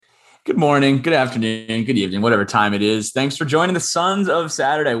Good morning, good afternoon, good evening, whatever time it is. Thanks for joining the Sons of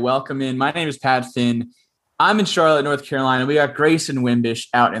Saturday. Welcome in. My name is Pat Finn. I'm in Charlotte, North Carolina. We got Grayson Wimbish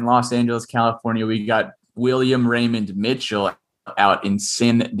out in Los Angeles, California. We got William Raymond Mitchell out in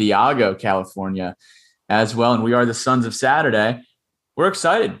San Diego, California as well. And we are the Sons of Saturday. We're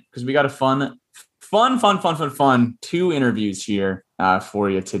excited because we got a fun two interviews here for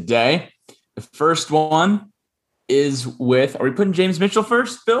you today. The first one is with, are we putting James Mitchell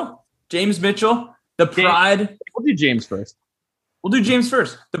first, Bill? James Mitchell, the pride. We'll do James first.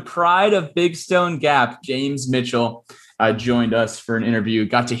 The pride of Big Stone Gap, James Mitchell, joined us for an interview.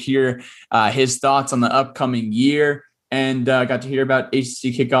 Got to hear his thoughts on the upcoming year and got to hear about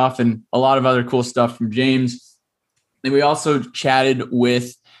ACC kickoff and a lot of other cool stuff from James. And we also chatted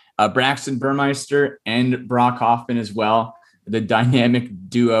with Braxton Burmeister and Brock Hoffman as well, the dynamic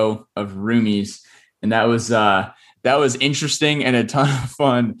duo of roomies. And that was interesting and a ton of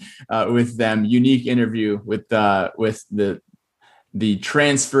fun with them. Unique interview with the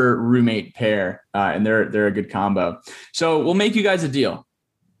transfer roommate pair, and they're a good combo. So we'll make you guys a deal.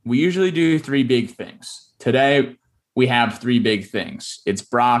 We usually do three big things. Today we have three big things. It's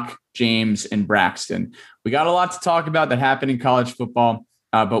Brock, James, and Braxton. We got a lot to talk about that happened in college football,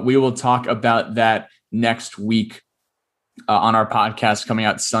 but we will talk about that next week on our podcast coming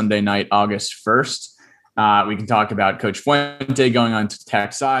out Sunday night, August 1st. We can talk about Coach Fuente going on to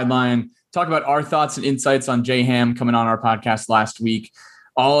Tech sideline, talk about our thoughts and insights on Jay Ham coming on our podcast last week.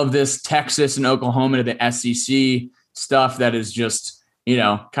 All of this Texas and Oklahoma to the SEC stuff that is just,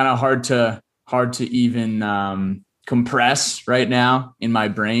 kind of hard to even compress right now in my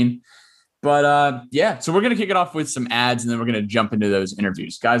brain. But so we're going to kick it off with some ads and then we're going to jump into those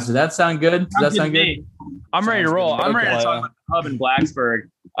interviews. Guys, does that sound good? I'm ready to roll. I'm ready to talk about the hub in Blacksburg.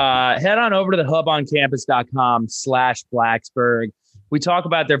 Head on over to the huboncampus.com/Blacksburg. We talk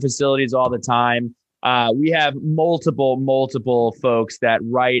about their facilities all the time. We have multiple folks that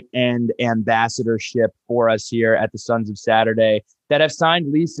write and ambassadorship for us here at the Sons of Saturday that have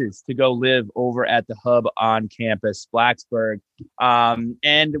signed leases to go live over at the hub on campus, Blacksburg.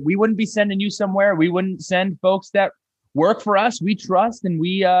 And we wouldn't be sending you somewhere. We wouldn't send folks that work for us. We trust and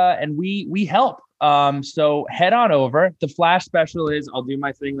we help. So head on over. The flash special is, I'll do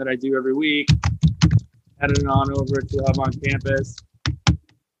my thing that I do every week. Heading on over to Hub on Campus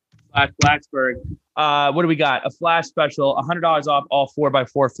 /Blacksburg. What do we got? A flash special, $100 off all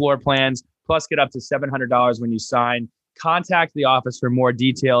 4x4 floor plans, plus get up to $700 when you sign. Contact the office for more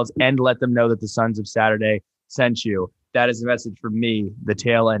details and let them know that the Sons of Saturday sent you. That is a message from me, the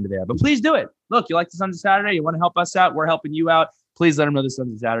tail end there. But please do it. Look, you like the Sons of Saturday? You want to help us out? We're helping you out. Please let them know the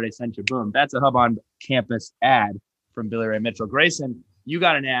Sons of Saturday sent you. Boom. That's a Hub on Campus ad from Billy Ray Mitchell. Grayson, you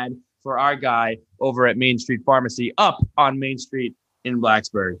got an ad for our guy over at Main Street Pharmacy up on Main Street in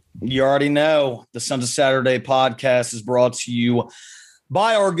Blacksburg. You already know the Sons of Saturday podcast is brought to you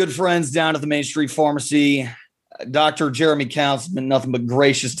by our good friends down at the Main Street Pharmacy. Dr. Jeremy Counts has been nothing but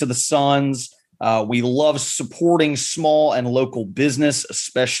gracious to the Sons. We love supporting small and local business,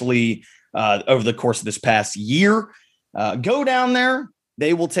 especially over the course of this past year. Go down there.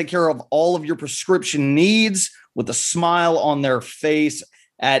 They will take care of all of your prescription needs with a smile on their face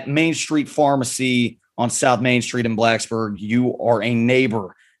at Main Street Pharmacy on South Main Street in Blacksburg. You are a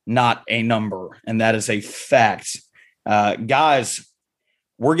neighbor, not a number. And that is a fact. Guys,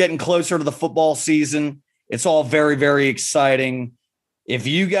 we're getting closer to the football season. It's all very, very exciting. If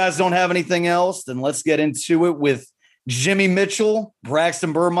you guys don't have anything else, then let's get into it with Jimmy Mitchell,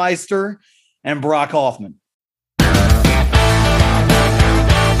 Braxton Burmeister, and Brock Hoffman.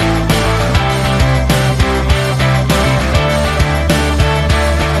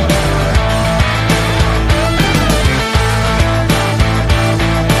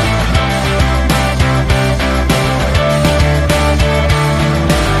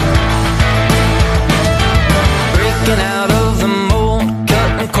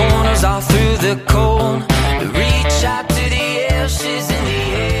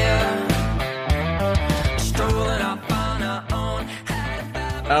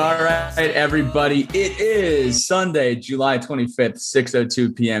 All right, everybody. It is Sunday, July 25th,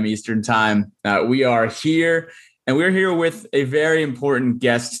 6:02 p.m. Eastern Time. We are here, and we're here with a very important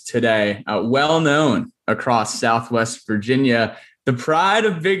guest today, well known across Southwest Virginia, the pride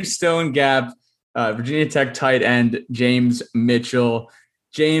of Big Stone Gap, Virginia Tech tight end, James Mitchell.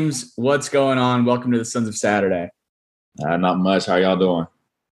 James, what's going on? Welcome to the Sons of Saturday. Not much. How y'all doing?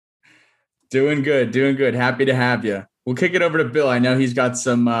 Doing good. Happy to have you. We'll kick it over to Bill. I know he's got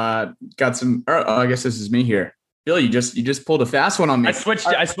some. I guess this is me here. Bill, you just pulled a fast one on me. I switched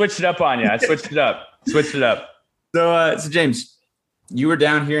it up on you. Switched it up. So James, you were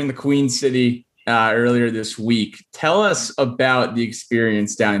down here in the Queen City earlier this week. Tell us about the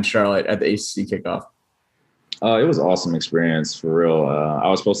experience down in Charlotte at the ACC kickoff. It was an awesome experience, for real. I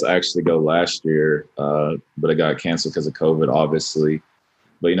was supposed to actually go last year, but it got canceled because of COVID, obviously.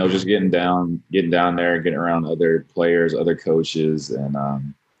 But, just getting down there, getting around other players, other coaches,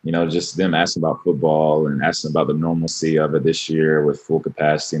 and, just them asking about football and asking about the normalcy of it this year with full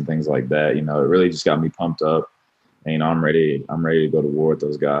capacity and things like that. It really just got me pumped up. And, I'm ready to go to war with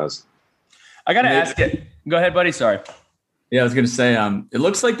those guys. I got to ask it. Go ahead, buddy. Sorry. Yeah, I was going to say, it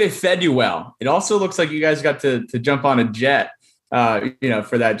looks like they fed you well. It also looks like you guys got to jump on a jet,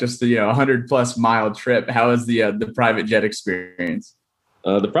 for that just 100+ mile trip. How was the private jet experience?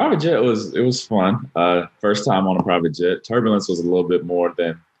 The private jet was fun. First time on a private jet. Turbulence was a little bit more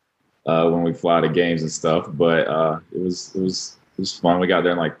than when we fly to games and stuff, but it was fun. We got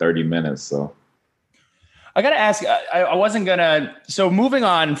there in like 30 minutes. So I got to ask, I wasn't going to, so moving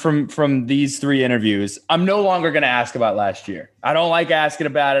on from these 3 interviews, I'm no longer going to ask about last year. I don't like asking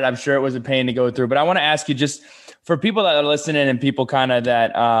about it. I'm sure it was a pain to go through, but I want to ask you, just for people that are listening and people kind of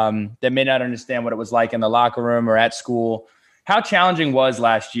that may not understand what it was like in the locker room or at school, how challenging was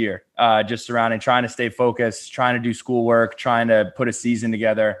last year, just surrounding trying to stay focused, trying to do schoolwork, trying to put a season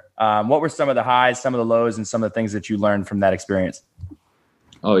together? What were some of the highs, some of the lows, and some of the things that you learned from that experience?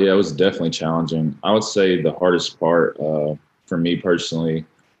 Oh, yeah, it was definitely challenging. I would say the hardest part for me personally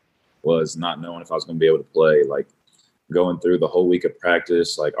was not knowing if I was going to be able to play, like going through the whole week of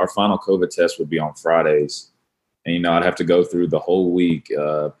practice. Like our final COVID test would be on Fridays. And, I'd have to go through the whole week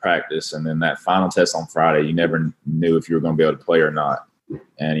practice. And then that final test on Friday, you never knew if you were going to be able to play or not.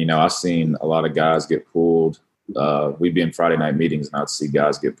 And, I've seen a lot of guys get pulled. We'd be in Friday night meetings and I'd see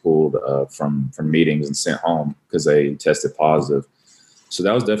guys get pulled from meetings and sent home because they tested positive. So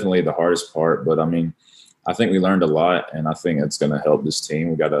that was definitely the hardest part. But, I think we learned a lot, and I think it's going to help this team.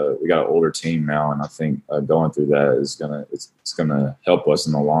 We got an older team now, and I think going through that is it's gonna help us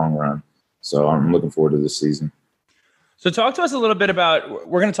in the long run. So I'm looking forward to this season. So talk to us a little bit about,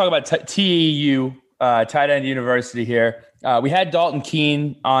 we're going to talk about TEU, Tight End University here. We had Dalton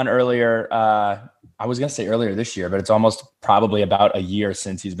Keene on earlier. I was going to say earlier this year, but it's almost probably about a year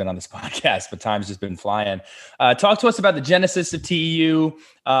since he's been on this podcast, but time's just been flying. Talk to us about the genesis of TEU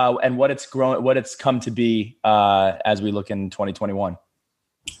and what it's grown, what it's come to be as we look in 2021.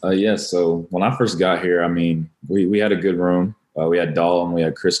 Yeah. So when I first got here, we had a good room. We had Dalton, we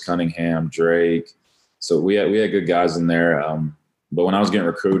had Chris Cunningham, Drake. So we had good guys in there. But when I was getting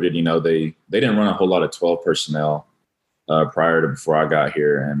recruited, they didn't run a whole lot of 12 personnel prior to before I got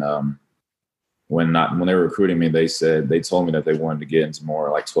here. And when they were recruiting me, they told me that they wanted to get into more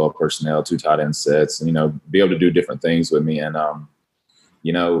like 12 personnel, 2 tight end sets, and, be able to do different things with me. And,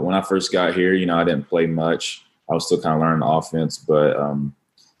 when I first got here, I didn't play much. I was still kind of learning the offense, but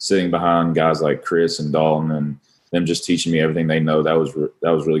sitting behind guys like Chris and Dalton and them just teaching me everything they know, that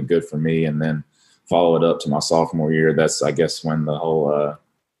was really good for me. And then follow it up to my sophomore year. That's, I guess, when the whole,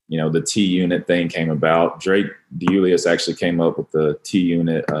 the T unit thing came about. Drake DeUlius actually came up with the T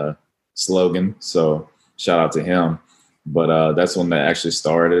unit slogan. So shout out to him. But that's when that actually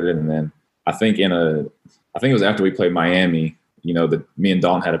started. And then I think it was after we played Miami, me and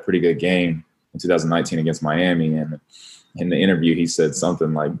Dalton had a pretty good game in 2019 against Miami. And in the interview, he said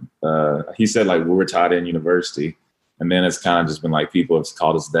something like, we're tight end university. And then it's kind of just been like, people have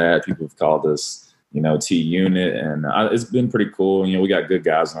called us that. People have called us, T unit. And it's been pretty cool. We got good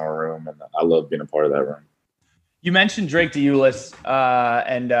guys in our room, and I love being a part of that room. You mentioned Drake DeUlius,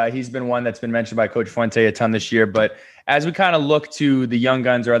 and he's been one that's been mentioned by Coach Fuente a ton this year. But as we kind of look to the young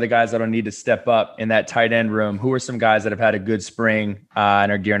guns or other guys that will need to step up in that tight end room, who are some guys that have had a good spring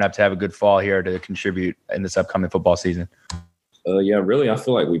and are gearing up to have a good fall here to contribute in this upcoming football season? Yeah, really, I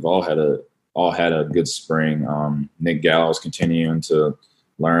feel like we've all had a good spring. Nick Gallo's continuing to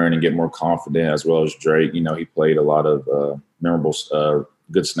learn and get more confident, as well as Drake. He played a lot of memorable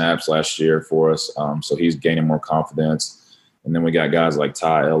good snaps last year for us. So he's gaining more confidence. And then we got guys like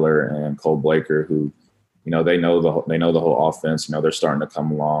Ty Eller and Cole Blaker who, they know the whole offense. They're starting to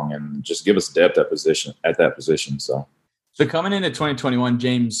come along and just give us depth at that position. So coming into 2021,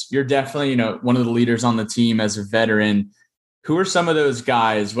 James, you're definitely, one of the leaders on the team as a veteran. Who are some of those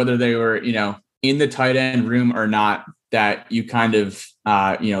guys, whether they were, in the tight end room or not, that you kind of,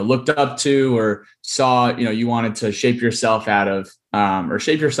 looked up to or saw, you wanted to shape yourself out of, or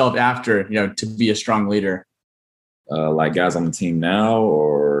shape yourself after, to be a strong leader? Like guys on the team now,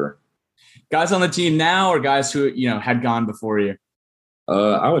 or guys on the team now, or guys who, had gone before you?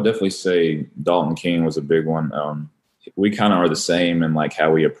 I would definitely say Dalton Keene was a big one. We kind of are the same in like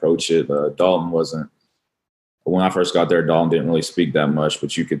how we approach it. Dalton wasn't when I first got there, Dalton didn't really speak that much,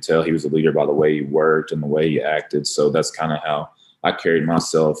 but you could tell he was a leader by the way he worked and the way he acted. So that's kind of how I carried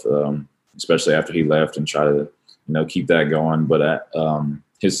myself, especially after he left, and try to, keep that going. But at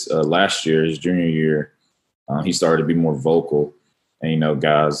his last year, his junior year, he started to be more vocal. And,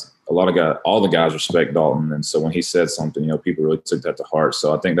 all the guys respect Dalton. And so when he said something, people really took that to heart.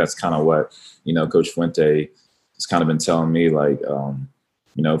 So I think that's kind of what, Coach Fuente has kind of been telling me, like,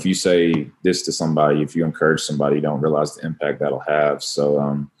 if you say this to somebody, if you encourage somebody, you don't realize the impact that'll have. So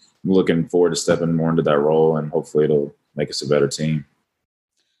I'm looking forward to stepping more into that role, and hopefully it'll make us a better team.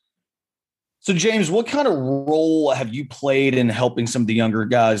 So, James, what kind of role have you played in helping some of the younger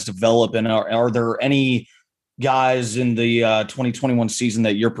guys develop? And are there any guys in the 2021 season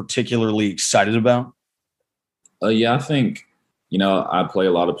that you're particularly excited about? Yeah, I think, I play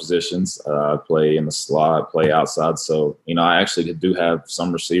a lot of positions. I play in the slot, play outside. So, I actually do have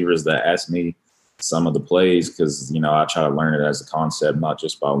some receivers that ask me some of the plays because, I try to learn it as a concept, not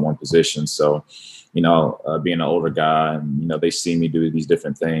just by one position. So, being an older guy and, they see me do these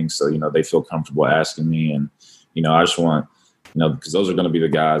different things. So, they feel comfortable asking me. And, I just want, because those are going to be the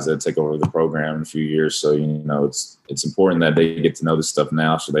guys that take over the program in a few years. So, it's important that they get to know this stuff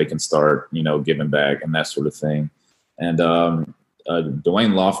now so they can start, giving back and that sort of thing. And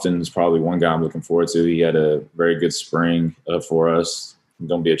Dwayne Lofton is probably one guy I'm looking forward to. He had a very good spring for us. He's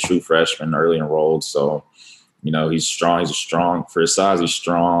going to be a true freshman, early enrolled. So, he's strong. He's for his size, he's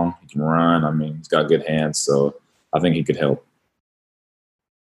strong. He can run. I mean, he's got good hands. So I think he could help.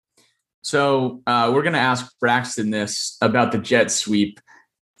 So we're going to ask Braxton this about the jet sweep.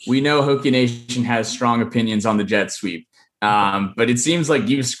 We know Hokie Nation has strong opinions on the jet sweep, but it seems like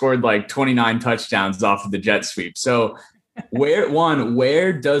you've scored like 29 touchdowns off of the jet sweep. So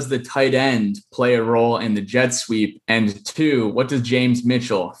where does the tight end play a role in the jet sweep? And two, what does James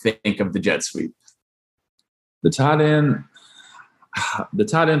Mitchell think of the jet sweep? The tight end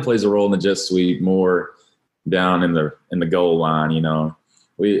plays a role in the jet sweep more down in the goal line.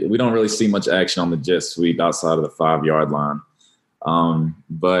 We don't really see much action on the jet sweep outside of the 5-yard line.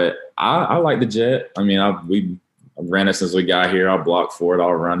 But I like the jet. I mean, we ran it since we got here. I'll block for it.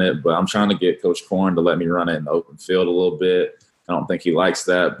 I'll run it. But I'm trying to get Coach Korn to let me run it in the open field a little bit. I don't think he likes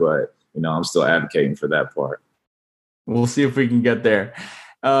that, but, I'm still advocating for that part. We'll see if we can get there.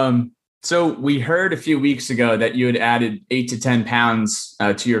 So we heard a few weeks ago that you had added 8 to 10 pounds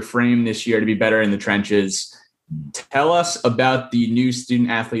to your frame this year to be better in the trenches. Tell us about the new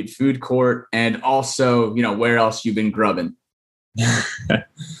student athlete food court and also, where else you've been grubbing.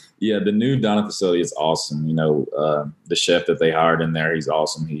 Yeah, the new dining facility is awesome. The chef that they hired in there, he's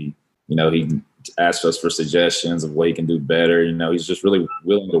awesome. He asked us for suggestions of what he can do better. He's just really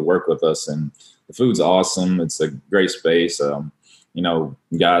willing to work with us, and the food's awesome. It's a great space.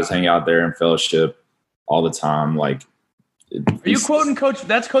 Guys hang out there in fellowship all the time. Like, are you quoting Coach?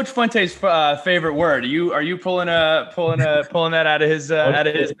 That's Coach Fuente's favorite word. Are you pulling that out of his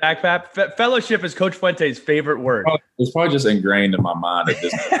backpack? Fellowship is Coach Fuente's favorite word. It's probably just ingrained in my mind at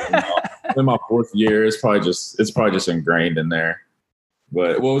this point. In my 4th year, it's probably just ingrained in there.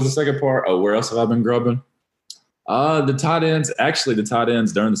 But what was the second part? Oh, where else have I been grubbing? The tight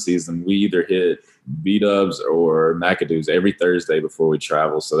ends during the season, we either hit B-dubs or McAdoo's every Thursday before we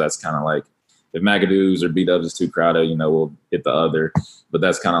travel. So that's kind of like, if McAdoo's or B-dubs is too crowded, we'll hit the other. But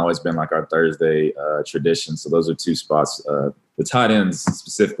that's kind of always been like our Thursday tradition. So those are two spots the tight ends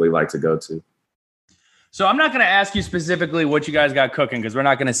specifically like to go to. So I'm not going to ask you specifically what you guys got cooking because we're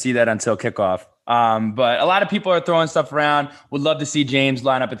not going to see that until kickoff. But a lot of people are throwing stuff around. Would love to see James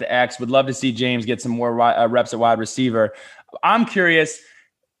line up at the X. Would love to see James get some more reps at wide receiver. I'm curious,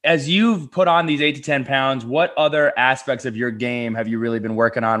 as you've put on these 8 to 10 pounds, what other aspects of your game have you really been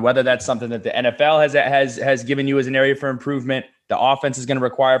working on? Whether that's something that the NFL has given you as an area for improvement, the offense is going to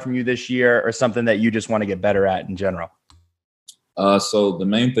require from you this year, or something that you just want to get better at in general? So the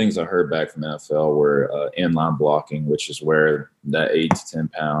main things I heard back from the NFL were inline blocking, which is where that 8 to 10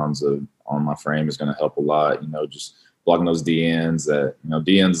 pounds on my frame is going to help a lot. Just blocking those DNs.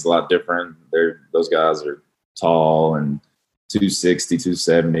 DNs is a lot different. Those guys are tall and 260,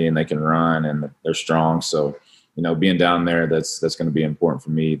 270, and they can run and they're strong. So, being down there, that's going to be important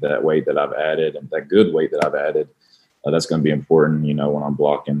for me. That weight that I've added and that good weight that I've added, that's going to be important. When I'm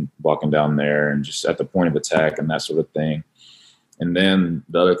blocking down there and just at the point of attack and that sort of thing. And then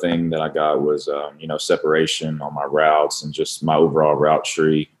the other thing that I got was, separation on my routes and just my overall route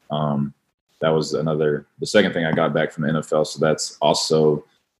tree. That was the second thing I got back from the NFL. So that's also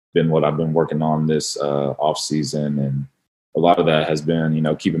been what I've been working on this off season. And a lot of that has been,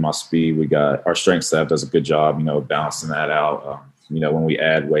 keeping my speed. We got our strength staff does a good job, balancing that out. When we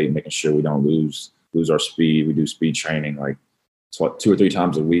add weight, making sure we don't lose lose our speed. We do speed training like 2 or 3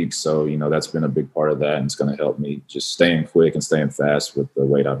 times a week. So, that's been a big part of that. And it's going to help me just staying quick and staying fast with the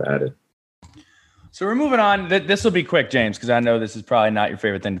weight I've added. So we're moving on. This will be quick, James, because I know this is probably not your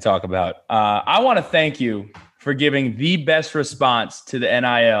favorite thing to talk about. I want to thank you for giving the best response to the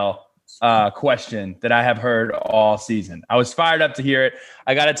NIL question that I have heard all season. I was fired up to hear it.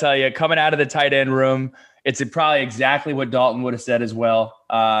 I got to tell you, coming out of the tight end room, it's probably exactly what Dalton would have said as well.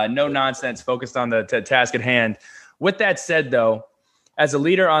 No nonsense, focused on the task at hand. With that said, though, as a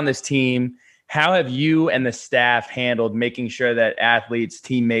leader on this team, how have you and the staff handled making sure that athletes,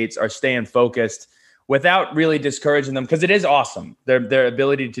 teammates are staying focused without really discouraging them? Because it is awesome. Their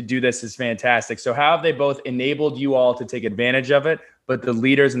ability to do this is fantastic. So how have they both enabled you all to take advantage of it, but the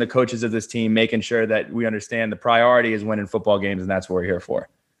leaders and the coaches of this team making sure that we understand the priority is winning football games, and that's what we're here for?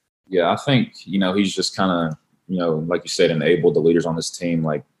 Yeah, I think, he's just kind of, like you said, enabled the leaders on this team.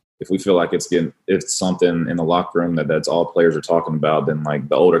 Like, if we feel like it's something in the locker room that's all players are talking about, then like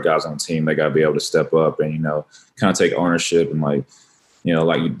the older guys on the team, they got to be able to step up and, kind of take ownership and like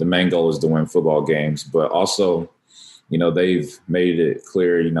the main goal is to win football games, but also, they've made it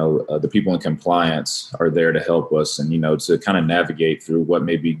clear, the people in compliance are there to help us and, to kind of navigate through what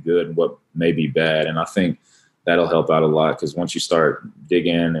may be good and what may be bad. And I think that'll help out a lot because once you start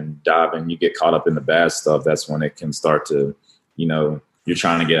digging and diving, you get caught up in the bad stuff. That's when it can start to, you're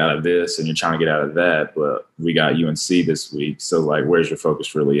trying to get out of this and you're trying to get out of that, but we got UNC this week. So like, where's your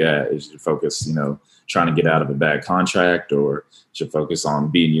focus really at? Is your focus, trying to get out of a bad contract, or is your focus on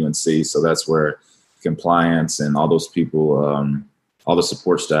beating UNC? So that's where compliance and all those people, all the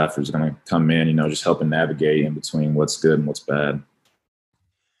support staff is going to come in, just helping navigate in between what's good and what's bad.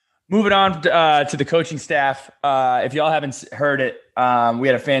 Moving on to the coaching staff. If y'all haven't heard it, we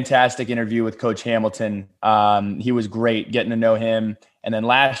had a fantastic interview with Coach Hamilton. He was great getting to know him. And then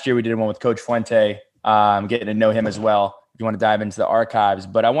last year we did one with Coach Fuente, getting to know him as well, if you want to dive into the archives.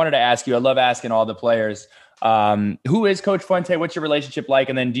 But I wanted to ask you, I love asking all the players, who is Coach Fuente? What's your relationship like?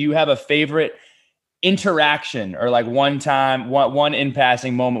 And then do you have a favorite interaction or like one in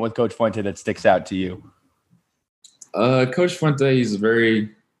passing moment with Coach Fuente that sticks out to you? Coach Fuente, he's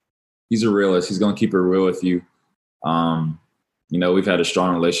a realist. He's going to keep it real with you. We've had a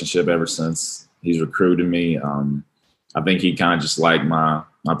strong relationship ever since he's recruited me. I think he kind of just liked my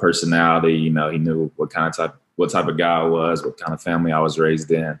personality. He knew what type of guy I was, what kind of family I was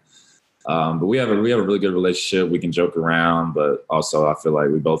raised in. But we have a really good relationship. We can joke around, but also I feel like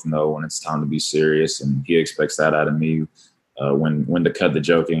we both know when it's time to be serious, and he expects that out of me, when to cut the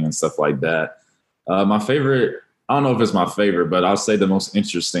joking and stuff like that. My favorite, I don't know if it's my favorite, but I'll say the most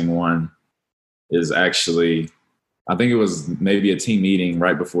interesting one is actually, I think it was maybe a team meeting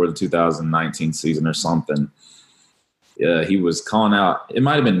right before the 2019 season or something. He was calling out, it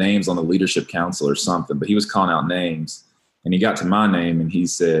might have been names on the leadership council or something, but he was calling out names, and he got to my name and he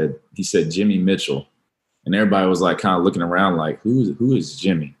said Jimmy Mitchell, and everybody was like kind of looking around like, who is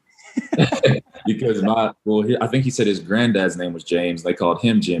Jimmy? Because I think he said his granddad's name was James. They called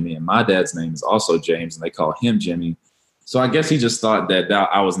him Jimmy, and my dad's name is also James, and they call him Jimmy. So I guess he just thought that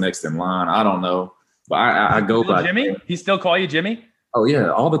I was next in line. I don't know, but I go by Jimmy. He still call you Jimmy? Oh yeah,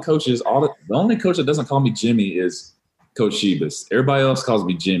 all the coaches, the only coach that doesn't call me Jimmy is Coach Shebus. Everybody else calls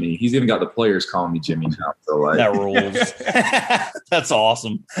me Jimmy. He's even got the players calling me Jimmy now. So like that rules. That's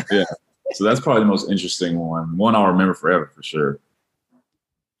awesome. Yeah. So that's probably the most interesting one I'll remember forever for sure.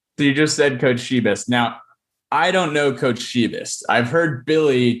 So you just said Coach Shebus. Now, I don't know Coach Shebus. I've heard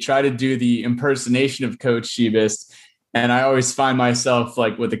Billy try to do the impersonation of Coach Shebus, and I always find myself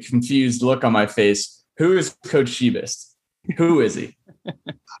like with a confused look on my face. Who is Coach Shebus? Who is he?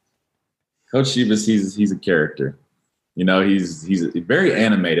 Coach Shebus, he's a character. He's very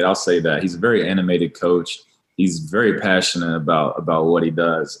animated. I'll say that. He's a very animated coach. He's very passionate about what he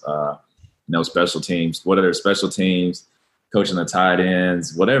does. Special teams, what are their special teams, coaching the tight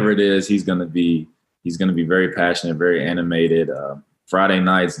ends, whatever it is, he's going to be very passionate, very animated. Friday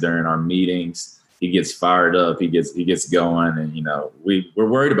nights during our meetings, he gets fired up, he gets going, and we're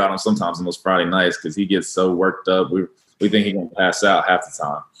worried about him sometimes on those Friday nights because he gets so worked up. We think he's going to pass out half the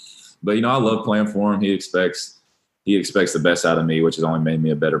time. But I love playing for him. He expects the best out of me, which has only made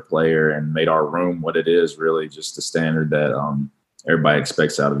me a better player and made our room what it is, really just the standard that everybody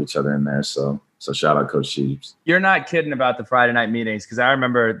expects out of each other in there. So shout out Coach Sheeves. You're not kidding about the Friday night meetings, because I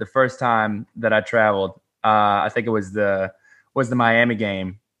remember the first time that I traveled, I think it was the Miami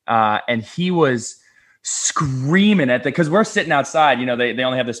game, and he was screaming because we're sitting outside. They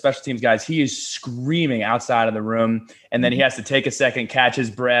only have the special teams guys. He is screaming outside of the room, and then he has to take a second, catch his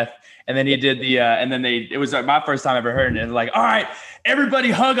breath. And then he did it was like my first time I ever heard it. And like, all right,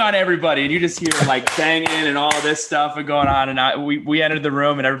 everybody hug on everybody. And you just hear like banging and all this stuff and going on. And we entered the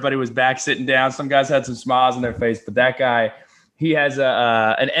room and everybody was back sitting down. Some guys had some smiles on their face, but that guy, he has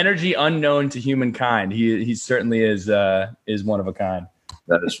an energy unknown to humankind. He certainly is one of a kind.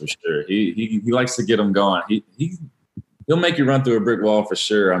 That is for sure. He likes to get them going. He'll make you run through a brick wall for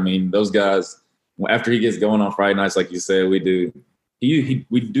sure. I mean, those guys, after he gets going on Friday nights, like you said, we do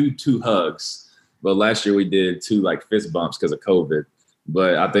 2 hugs. But last year we did 2 like fist bumps because of COVID.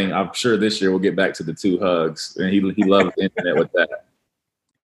 But I'm sure this year we'll get back to the 2 hugs. And he loves the internet with that.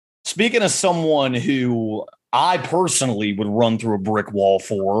 Speaking of someone who I personally would run through a brick wall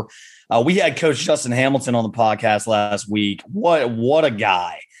for, we had Coach Justin Hamilton on the podcast last week. What a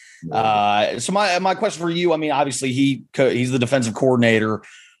guy. So my question for you, I mean, obviously he's the defensive coordinator.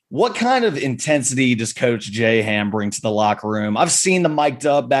 What kind of intensity does Coach J Ham bring to the locker room? I've seen the mic'd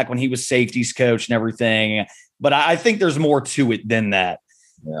up back when he was safeties coach and everything, but I think there's more to it than that.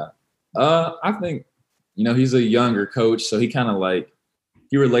 Yeah. I think, he's a younger coach, so he kind of like,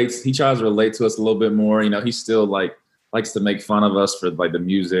 he tries to relate to us a little bit more. He still likes to make fun of us for like the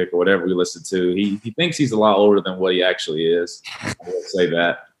music or whatever we listen to. He thinks he's a lot older than what he actually is. I will say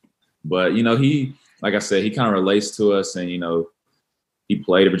that. But, he, like I said, he kind of relates to us and, he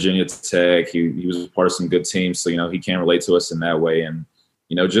played at Virginia Tech. He was part of some good teams. So, he can relate to us in that way. And,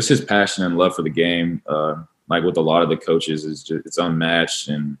 just his passion and love for the game, like with a lot of the coaches, it's unmatched.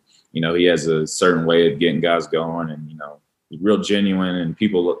 And, he has a certain way of getting guys going and, he's real genuine and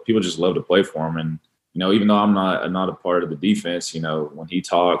people just love to play for him. And, even though I'm not a part of the defense, when he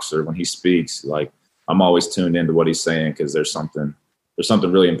talks or when he speaks, like I'm always tuned into what he's saying because there's something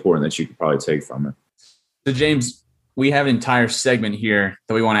really important that you could probably take from it. So James, we have an entire segment here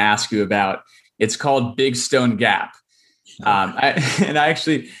that we want to ask you about. It's called Big Stone Gap. I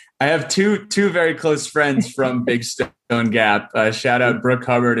have two very close friends from Big Stone Gap. Shout out Brooke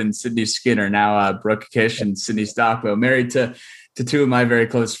Hubbard and Sydney Skinner. Now Brooke Kish and Sydney Stockwell, married to 2 of my very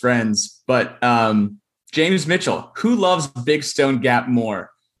close friends. But James Mitchell, who loves Big Stone Gap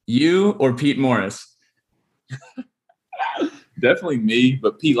more, you or Pete Morris? Definitely me,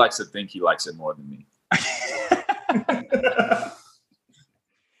 but Pete likes to think he likes it more than me.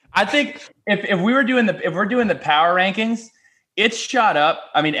 I think if we're doing the power rankings, it's shot up.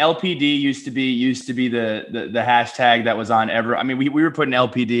 I mean, LPD used to be the hashtag that was on ever. I mean, we were putting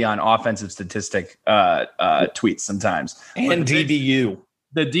LPD on offensive statistic tweets sometimes. And DBU.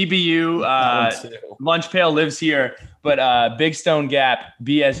 The DBU Lunch Pail lives here, but Big Stone Gap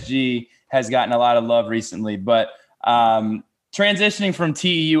BSG has gotten a lot of love recently. But transitioning from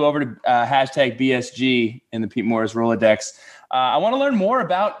TEU over to hashtag BSG in the Pete Morris Rolodex, I want to learn more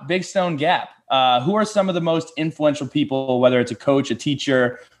about Big Stone Gap. Who are some of the most influential people, whether it's a coach, a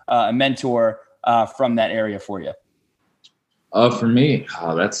teacher, a mentor from that area for you? For me,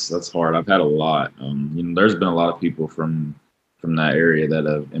 that's hard. I've had a lot. There's been a lot of people from that area that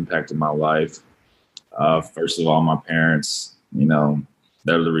have impacted my life. First of all, my parents,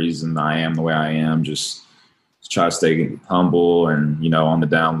 they're the reason I am the way I am. Just try to stay humble and, on the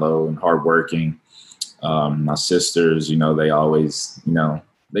down low and hardworking. My sisters, they always,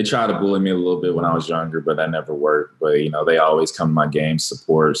 they tried to bully me a little bit when I was younger, but that never worked. But, they always come to my game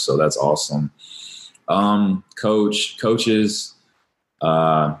support. So that's awesome. Coaches,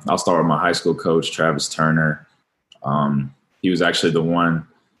 I'll start with my high school coach, Travis Turner. He was actually the one,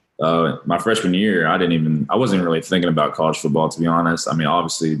 my freshman year, I wasn't really thinking about college football, to be honest. I mean,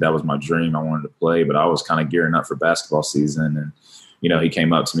 obviously that was my dream. I wanted to play, but I was kind of gearing up for basketball season. And, he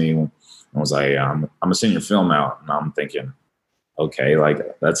came up to me and was like, I'm a senior film out. And I'm thinking, okay,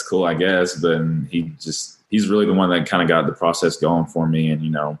 like that's cool, I guess. But he's really the one that kind of got the process going for me.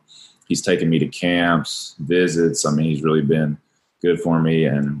 And, he's taken me to camps, visits. I mean, he's really been good for me.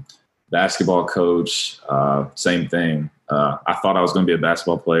 And basketball coach, same thing. I thought I was going to be a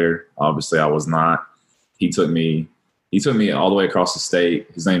basketball player. Obviously I was not. He took me all the way across the state.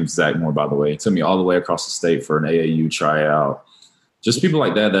 His name's Zach Moore, by the way. He took me all the way across the state for an AAU tryout. Just people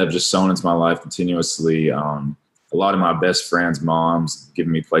like that have just sown into my life continuously. A lot of my best friends' moms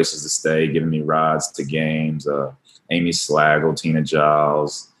giving me places to stay, giving me rides to games. Amy Slaggle, Tina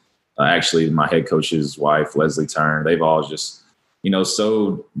Giles, actually my head coach's wife, Leslie Turner. They've all just,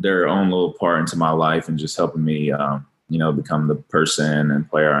 sowed their own little part into my life and just helping me, become the person and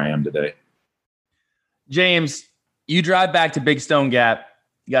player I am today. James, you drive back to Big Stone Gap.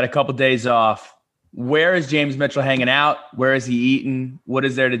 You got a couple days off. Where is James Mitchell hanging out? Where is he eating? What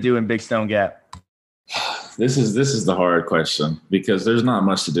is there to do in Big Stone Gap? This is the hard question because there's not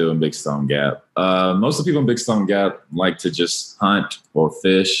much to do in Big Stone Gap. Most of the people in Big Stone Gap like to just hunt or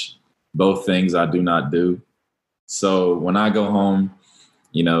fish, both things I do not do. So when I go home,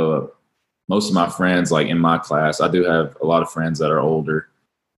 you know, most of my friends, like in my class, I do have a lot of friends that are older,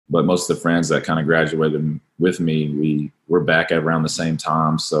 but most of the friends that kind of graduated with me, we're back at around the same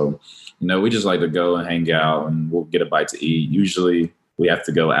time. So, you know, we just like to go and hang out and we'll get a bite to eat. Usually we have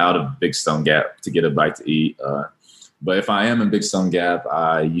to go out of Big Stone Gap to get a bite to eat. But if I am in Big Stone Gap,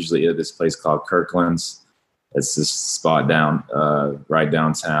 I usually eat at this place called Kirkland's. It's this spot right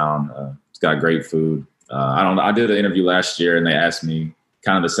downtown. It's got great food. I did an interview last year and they asked me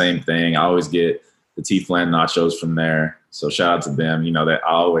kind of the same thing. I always get the T Flan nachos from there. So shout out to them. You know, that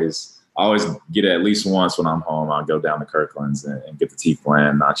I always get it at least once when I'm home. I'll go down to Kirkland's and get the T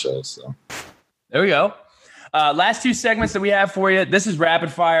Flan nachos. So there we go. Last two segments that we have for you. This is rapid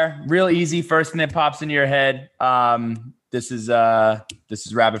fire, real easy. First thing that pops into your head. This is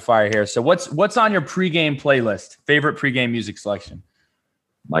rapid fire here. So what's on your pregame playlist? Favorite pregame music selection?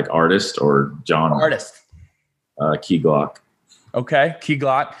 Like artist or genre? Artist. Key Glock. Okay, Key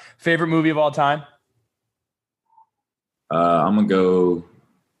Glock. Favorite movie of all time? I'm gonna go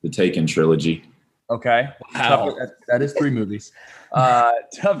the Taken trilogy. Okay, wow. That is 3 movies.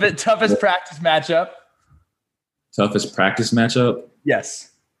 Toughest practice matchup? Toughest practice matchup?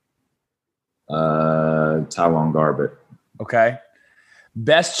 Yes. Taiwan Garbett. Okay.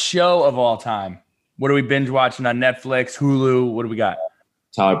 Best show of all time? What are we binge watching on Netflix, Hulu? What do we got?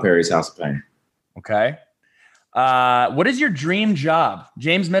 Tyler Perry's House of Pain. Okay. What is your dream job?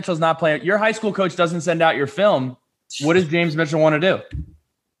 James Mitchell's not playing. Your high school coach doesn't send out your film. What does James Mitchell want to do?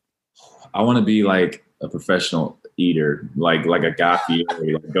 I want to be like a professional eater, like a guy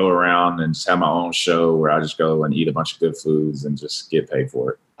where I go around and just have my own show where I just go and eat a bunch of good foods and just get paid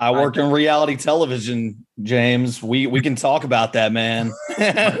for it. I work in reality television, James. We can talk about that, man.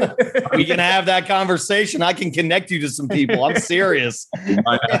 We can have that conversation. I can connect you to some people. I'm serious.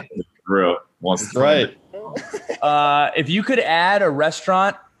 Real. That's right. If you could add a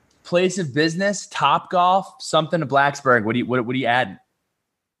restaurant, place of business, Topgolf, something to Blacksburg, what do you add?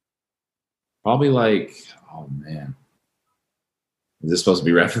 Probably like, oh man, is this supposed to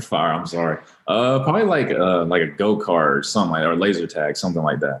be rapid fire? I'm sorry. Probably like a go-kart or something like that, or laser tag, something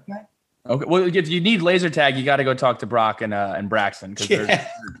like that. Okay. Well, if you need laser tag, you got to go talk to Brock and Braxton because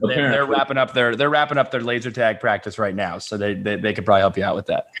they're wrapping up their laser tag practice right now, so they could probably help you out with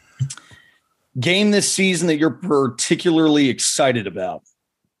that. Game this season that you're particularly excited about?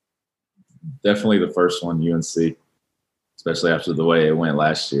 Definitely the first one, UNC, especially after the way it went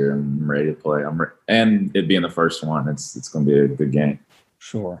last year. I'm ready to play. And it being the first one, it's going to be a good game.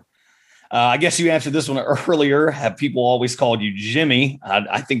 Sure. I guess you answered this one earlier. Have people always called you Jimmy?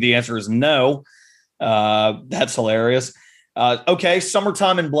 I think the answer is no. That's hilarious. Okay,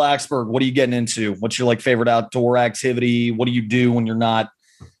 summertime in Blacksburg. What are you getting into? What's your favorite outdoor activity? What do you do when you're not,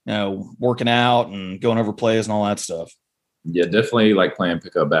 working out and going over plays and all that stuff? Yeah, definitely like playing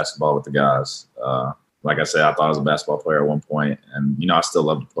pickup basketball with the guys. Like I said, I thought I was a basketball player at one point, and I still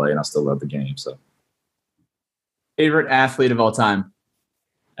love to play and I still love the game. So, favorite athlete of all time?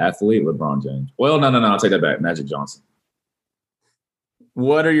 Athlete, LeBron James. Well, no, I'll take that back. Magic Johnson.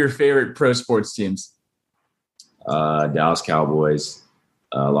 What are your favorite pro sports teams? Dallas Cowboys,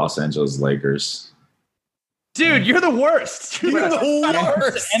 Los Angeles Lakers. Dude, you're the worst. You're the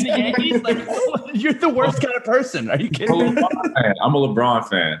worst. And the Yankees, you're the worst kind of person. Are you kidding me? I'm a LeBron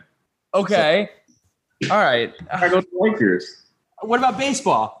fan. Okay. All right. I go to the Lakers. What about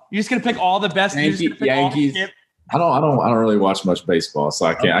baseball? You're just gonna pick all the best Yankees. I don't really watch much baseball, so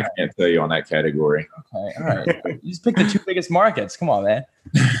I can't tell you on that category. Okay, all right. You just pick the 2 biggest markets. Come on, man.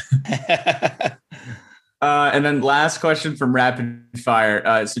 And then last question from Rapid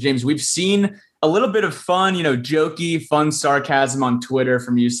Fire. So James, we've seen a little bit of fun, jokey, fun sarcasm on Twitter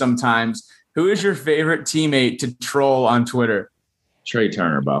from you sometimes. Who is your favorite teammate to troll on Twitter? Trey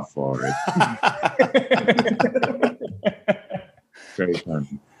Turner by far. Trey Turner.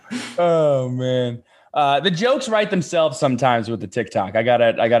 Oh man. The jokes write themselves sometimes with the TikTok. I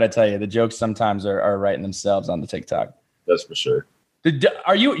gotta tell you, the jokes sometimes are writing themselves on the TikTok. That's for sure.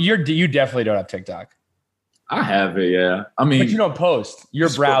 You definitely don't have TikTok. I have it, yeah. I mean, but you don't post. You're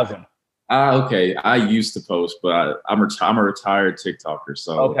browsing. Okay. I used to post, but I'm a retired TikToker,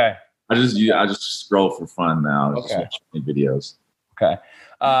 so okay. I just scroll for fun now. Okay. Just watch videos. Okay.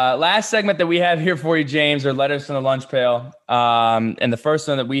 Last segment that we have here for you, James, are letters from the lunch pail. And the first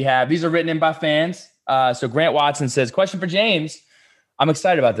one that we have, these are written in by fans. So Grant Watson says, question for James. I'm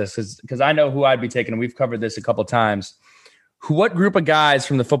excited about this because I know who I'd be taking, and we've covered this a couple of times. What group of guys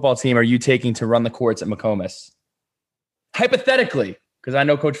from the football team are you taking to run the courts at McComas? Hypothetically, because I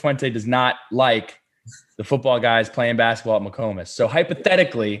know Coach Fuente does not like the football guys playing basketball at McComas. So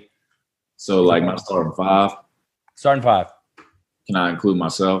hypothetically. So like my starting 5? Starting 5. Can I include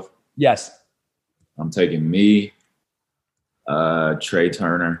myself? Yes. I'm taking me, Trey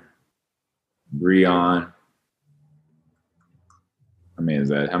Turner, Breon. How many is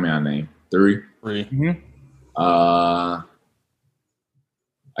that? How many I name? 3? 3. Mm-hmm.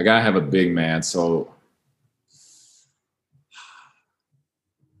 I gotta have a big man, so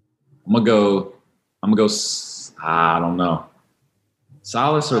I'm gonna go. I don't know.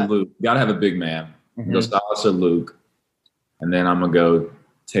 Silas or Luke? Gotta have a big man. Mm-hmm. Go Silas or Luke, and then I'm gonna go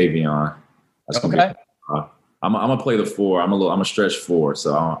Tavion. That's gonna Okay. be. I'm gonna play the 4. I'm a stretch 4,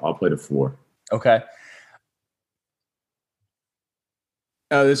 so I'll play the 4. Okay.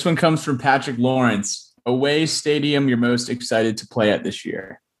 This one comes from Patrick Lawrence. Away stadium you're most excited to play at this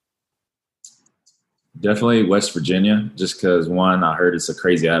year? Definitely West Virginia, just because 1, I heard it's a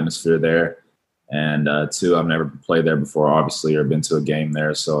crazy atmosphere there, and 2, I've never played there before, obviously, or been to a game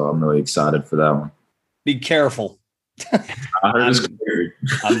there, so I'm really excited for that one. Be careful. I heard it's crazy.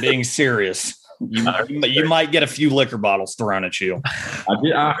 I'm being serious. You might get a few liquor bottles thrown at you.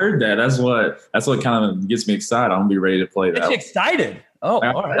 I heard that. That's what kind of gets me excited. I'm gonna be ready to play that. It's excited. Oh, all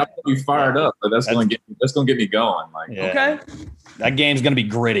right. I'm gonna be fired up, but that's gonna get me going. Like, Yeah. Okay. That game's gonna be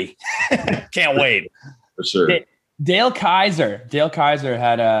gritty. Can't wait. for sure. Dale Kaiser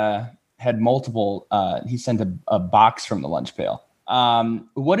had multiple. He sent a box from the lunch pail.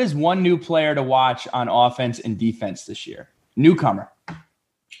 What is one new player to watch on offense and defense this year? Newcomer,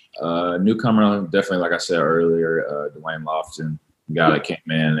 definitely. Like I said earlier, Dwayne Lofton, guy that came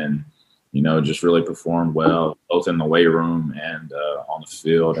in and just really performed well, both in the weight room and on the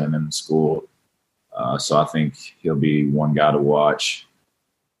field and in school. So I think he'll be one guy to watch.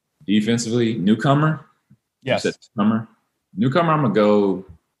 Defensively, newcomer. yes. Newcomer. I'm gonna go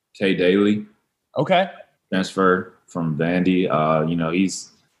Tay Daly. Okay. Transfer from Vandy.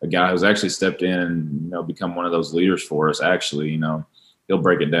 He's a guy who's actually stepped in and become one of those leaders for us. Actually, he'll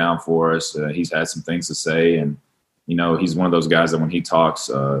break it down for us. He's had some things to say, and he's one of those guys that when he talks,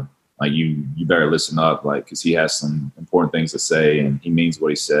 like you better listen up, like because he has some important things to say and he means what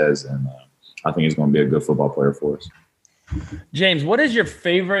he says. And I think he's going to be a good football player for us. James, what is your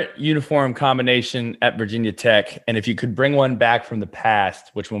favorite uniform combination at Virginia Tech? And if you could bring one back from the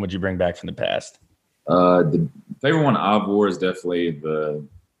past, which one would you bring back from the past? The favorite one I've wore is definitely the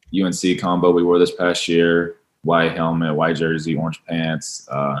UNC combo we wore this past year. White helmet, white jersey, orange pants.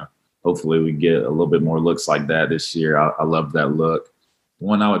 Hopefully we get a little bit more looks like that this year. I love that look. The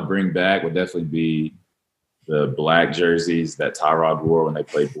one I would bring back would definitely be the black jerseys that Tyrod wore when they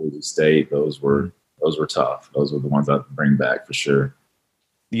played Boise State. Those were tough. Those were the ones I'd bring back for sure.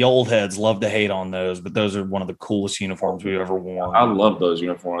 The old heads love to hate on those, but those are one of the coolest uniforms we've ever worn. I love those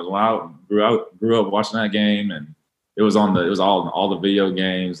uniforms. When I grew up watching that game, and it was all the video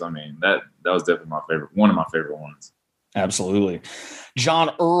games. I mean, that was definitely one of my favorite ones. Absolutely.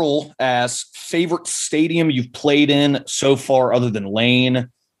 John Earl asks, favorite stadium you've played in so far other than Lane,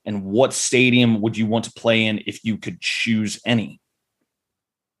 and what stadium would you want to play in if you could choose any?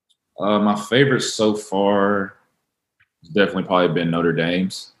 My favorite so far has definitely probably been Notre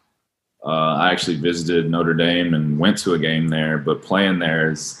Dame's. I actually visited Notre Dame and went to a game there, but playing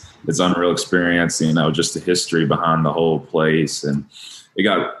there it's unreal experience, just the history behind the whole place. And it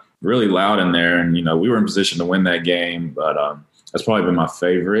got really loud in there, and, we were in position to win that game, but that's probably been my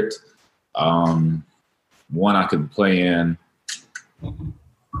favorite. One I could play in.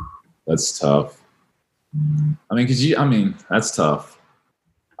 That's tough. That's tough.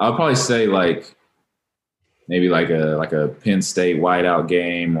 I'll probably say maybe like a Penn State whiteout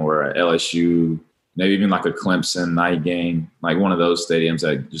game or a LSU, maybe even like a Clemson night game, like one of those stadiums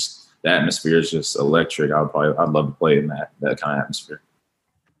that just the atmosphere is just electric. I'd love to play in that kind of atmosphere.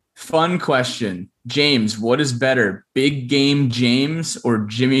 Fun question. James, what is better, Big Game James or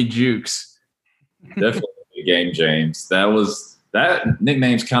Jimmy Jukes? Definitely Big Game James. That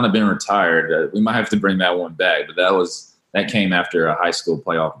nickname's kind of been retired. We might have to bring that one back, but that came after a high school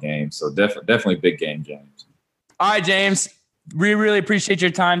playoff game. So definitely Big Game James. All right, James, we really appreciate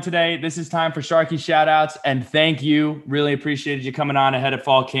your time today. This is time for Sharky shout-outs, and thank you. Really appreciated you coming on ahead of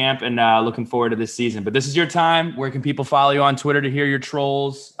fall camp, and looking forward to this season. But this is your time. Where can people follow you on Twitter to hear your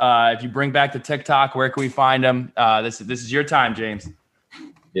trolls? If you bring back the TikTok, where can we find them? This is your time, James.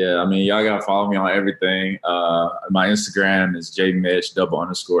 Yeah, y'all got to follow me on everything. My Instagram is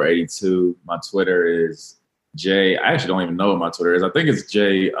jmitch_82. My Twitter is I actually don't even know what my Twitter is. I think it's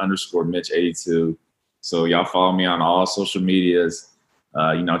J_Mitch82. So y'all follow me on all social medias,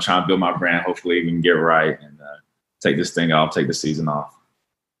 trying to build my brand. Hopefully we can get right and take this thing off, take the season off.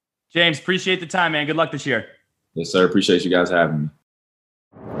 James, appreciate the time, man. Good luck this year. Yes, sir. Appreciate you guys having me.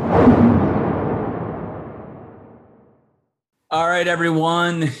 All right,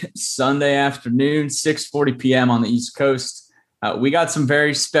 everyone. Sunday afternoon, 6:40 p.m. on the East Coast. We got some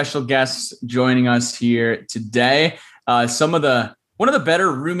very special guests joining us here today. One of the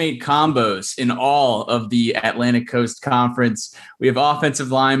better roommate combos in all of the Atlantic Coast Conference. We have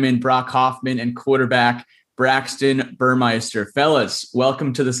offensive lineman Brock Hoffman and quarterback Braxton Burmeister. Fellas,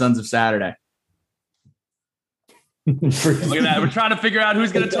 welcome to the Sons of Saturday. Look at that. We're trying to figure out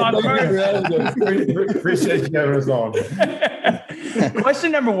who's going to talk first. Appreciate you having us on.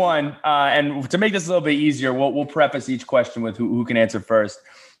 Question number one, and to make this a little bit easier, we'll preface each question with who can answer first.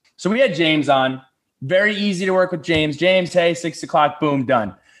 So we had James on. Very easy to work with James. James, hey, 6 o'clock, boom,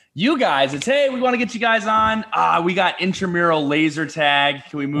 done. You guys, it's, hey, we want to get you guys on. We got intramural laser tag.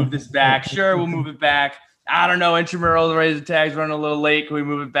 Can we move this back? Sure, we'll move it back. I don't know, intramural laser tag's running a little late. Can we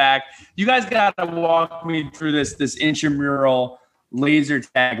move it back? You guys got to walk me through this intramural laser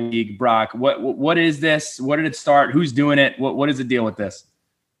tag league, Brock. What is this? What did it start? Who's doing it? What is the deal with this?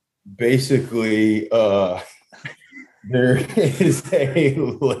 Basically, there is a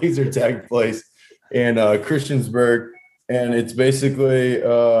laser tag place in Christiansburg, and it's basically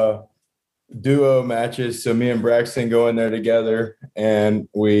duo matches. So me and Braxton go in there together and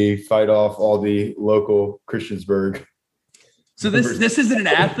we fight off all the local Christiansburg. So this isn't an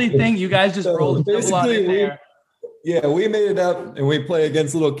athlete thing. You guys just rolled a double out in there. Yeah, we made it up and we play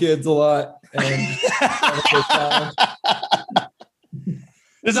against little kids a lot. And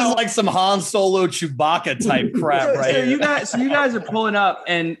This is like some Han Solo Chewbacca type crap, right? So you guys are pulling up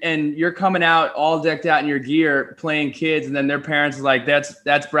and you're coming out all decked out in your gear, playing kids, and then their parents are like,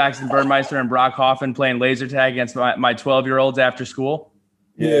 that's Braxton Burmeister and Brock Hoffman playing laser tag against my 12-year-olds after school.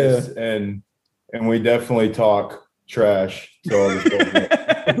 Yes, yeah. And we definitely talk trash to all the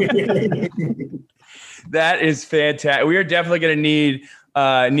children. That is fantastic. We are definitely going to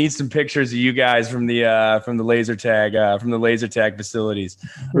need some pictures of you guys from the laser tag facilities.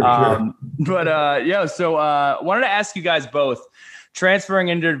 Sure. So wanted to ask you guys both, transferring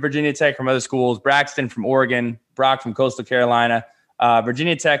into Virginia Tech from other schools, Braxton from Oregon, Brock from Coastal Carolina.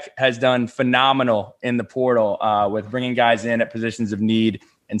 Virginia Tech has done phenomenal in the portal with bringing guys in at positions of need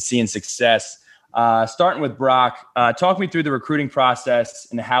and seeing success. Starting with Brock, talk me through the recruiting process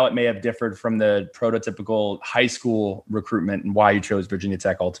and how it may have differed from the prototypical high school recruitment and why you chose Virginia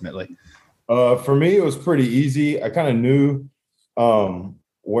Tech ultimately. For me, it was pretty easy. I kind of knew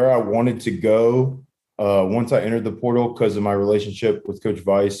where I wanted to go once I entered the portal because of my relationship with Coach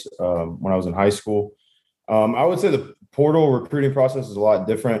Weiss when I was in high school. I would say the portal recruiting process is a lot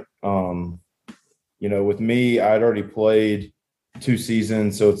different. With me, I'd already played 2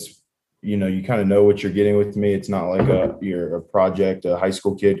 seasons, so it's, you kind of know what you're getting with me. It's not like you're a project, a high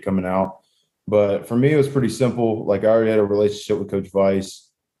school kid coming out. But for me, it was pretty simple. Like I already had a relationship with Coach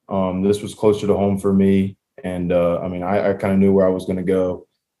Weiss. This was closer to home for me. And I kind of knew where I was going to go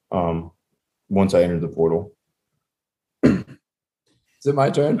once I entered the portal. Is it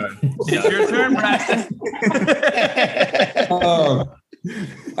my turn? It's your turn, Braxton.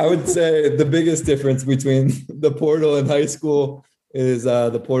 I would say the biggest difference between the portal and high school is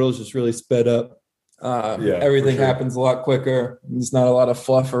the portal is just really sped up. Everything happens a lot quicker. There's not a lot of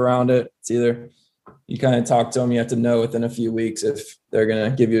fluff around it. It's either you kind of talk to them, you have to know within a few weeks if they're going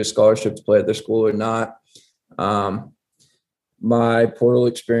to give you a scholarship to play at their school or not. My portal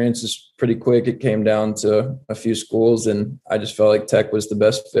experience is pretty quick. It came down to a few schools, and I just felt like Tech was the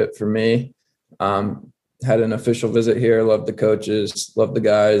best fit for me. Had an official visit here, loved the coaches, loved the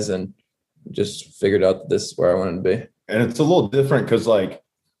guys, and just figured out that this is where I wanted to be. And it's a little different because, like,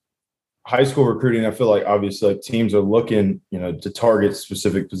 high school recruiting, I feel like obviously like teams are looking, to target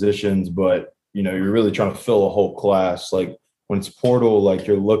specific positions, but, you're really trying to fill a whole class. Like when it's portal, like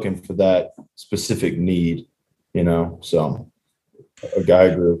you're looking for that specific need, So a guy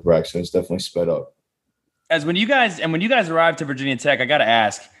agree with Braxton. It's definitely sped up. When you guys arrived to Virginia Tech, I got to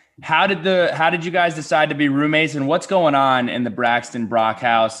ask, how did you guys decide to be roommates, and what's going on in the Braxton Brock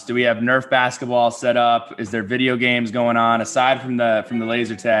house? Do we have Nerf basketball set up? Is there video games going on aside from the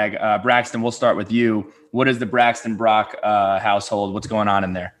laser tag? Braxton, we'll start with you. What is the Braxton Brock household? What's going on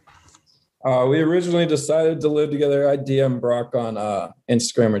in there? We originally decided to live together. I DM'd Brock on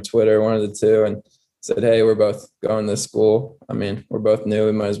Instagram or Twitter, one of the two, and said, hey, we're both going to school. I mean, we're both new.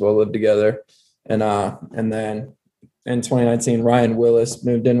 We might as well live together. And then in 2019, Ryan Willis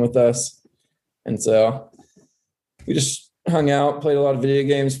moved in with us. And so we just hung out, played a lot of video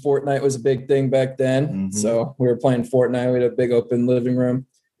games. Fortnite was a big thing back then. Mm-hmm. So we were playing Fortnite. We had a big open living room.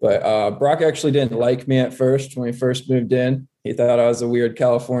 But Brock actually didn't like me at first when we first moved in. He thought I was a weird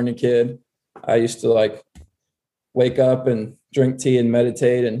California kid. I used to wake up and drink tea and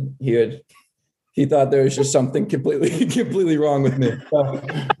meditate, and he would he thought there was just something completely wrong with me. So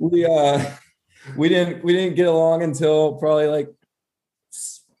we didn't get along until probably like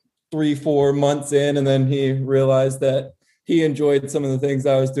 3-4 months in, and then he realized that he enjoyed some of the things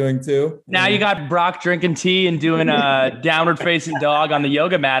I was doing too. Now you got Brock drinking tea and doing a downward facing dog on the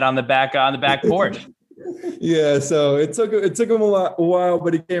yoga mat on the back porch. Yeah, so it took him a while,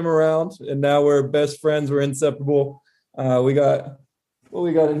 but he came around, and now we're best friends. We're inseparable. We got what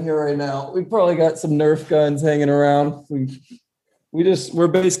we got in here right now. We probably got some Nerf guns hanging around. We're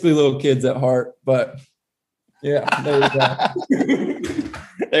basically little kids at heart, but yeah, there you go.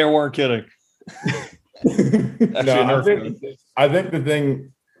 They weren't kidding. I think the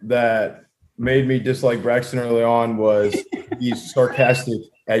thing that made me dislike Braxton early on was he's sarcastic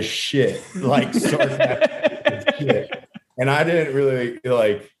as shit, like sarcastic as shit. And I didn't really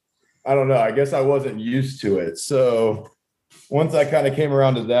I don't know. I guess I wasn't used to it. So once I kind of came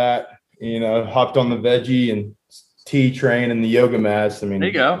around to that, hopped on the veggie and tea train and the yoga mats. I mean, there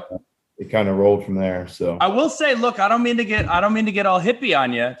you go. It kind of rolled from there. So I will say, look, I don't mean to get all hippie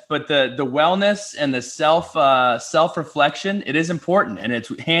on you, but the wellness and the self reflection, it is important, and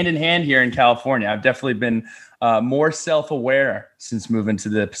it's hand in hand here in California. I've definitely been more self-aware since moving to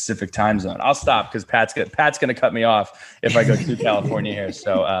the Pacific time zone. I'll stop because Pat's gonna cut me off if I go to California here.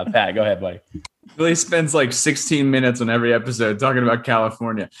 So Pat, go ahead, buddy. Billy spends like 16 minutes on every episode talking about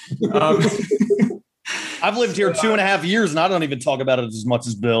California. I've lived here 2.5 years, and I don't even talk about it as much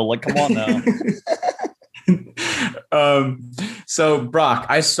as Bill. Like, come on now. So Brock,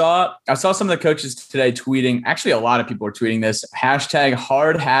 I saw some of the coaches today tweeting. Actually, a lot of people were tweeting this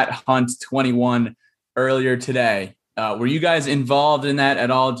 #HardHatHunt21 earlier today. Were you guys involved in that at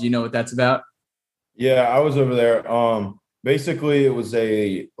all? Do you know what that's about? Yeah, I was over there. Basically, it was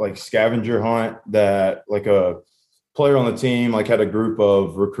a scavenger hunt that a player on the team had a group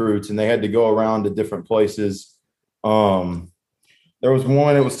of recruits, and they had to go around to different places. There was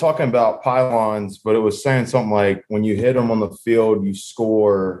one, it was talking about pylons, but it was saying something like when you hit them on the field, you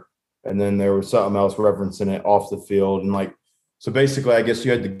score. And then there was something else referencing it off the field. And so basically, I guess you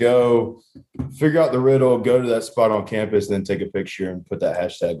had to go figure out the riddle, go to that spot on campus, and then take a picture and put that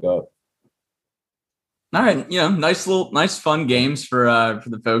hashtag up. All right. Nice fun games for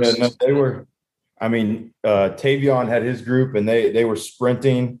the folks. Yeah, no, they were, Tavion had his group, and they were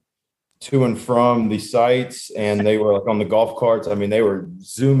sprinting to and from the sites, and they were on the golf carts. They were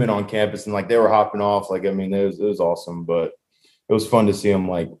zooming on campus, and they were hopping off. It was awesome, but it was fun to see them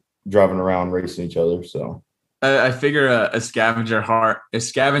driving around racing each other. So I figure a scavenger hunt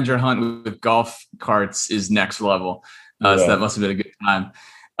with golf carts is next level. So that must have been a good time.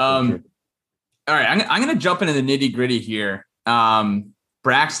 Sure. All right, I'm going to jump into the nitty gritty here.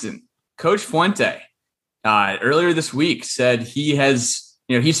 Braxton, Coach Fuente, earlier this week said he has,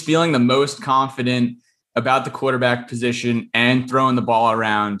 he's feeling the most confident about the quarterback position and throwing the ball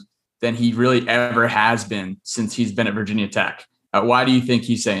around than he really ever has been since he's been at Virginia Tech. Why do you think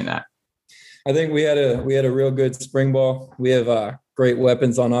he's saying that? I think we had a real good spring ball. We have great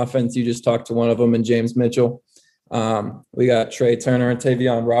weapons on offense. You just talked to one of them in James Mitchell. We got Trey Turner and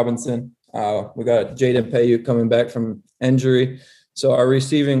Tavion Robinson. We got Jaden Payuk coming back from injury. So our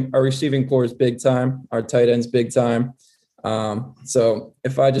receiving core is big time. Our tight end's big time. So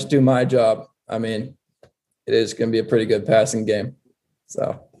if I just do my job, it is going to be a pretty good passing game.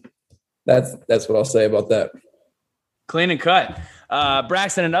 So that's what I'll say about that. Clean and cut.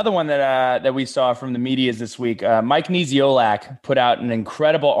 Braxton, another one that we saw from the media this week, Mike Niziolak put out an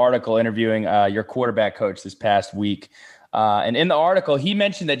incredible article interviewing your quarterback coach this past week. And in the article, he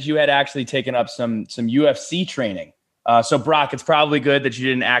mentioned that you had actually taken up some UFC training. So Brock, it's probably good that you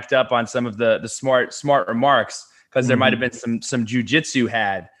didn't act up on some of the smart remarks, because there might have been some jujitsu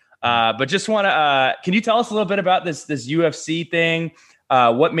had. But just want to, can you tell us a little bit about this UFC thing?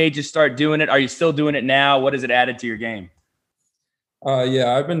 What made you start doing it? Are you still doing it now? What has it added to your game?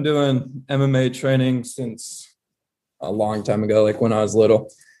 Yeah, I've been doing MMA training since a long time ago, when I was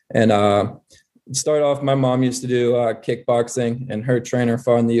little. And start off, my mom used to do kickboxing, and her trainer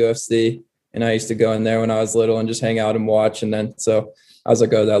fought in the UFC. And I used to go in there when I was little and just hang out and watch. And then so I was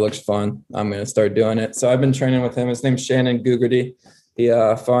like, oh, that looks fun. I'm going to start doing it. So I've been training with him. His name's Shannon Gugarty. He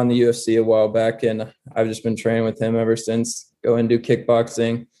fought in the UFC a while back, and I've just been training with him ever since. Go and do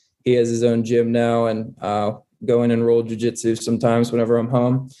kickboxing. He has his own gym now, and go in and roll jiu-jitsu sometimes whenever I'm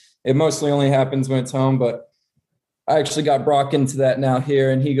home. It mostly only happens when it's home, but I actually got Brock into that now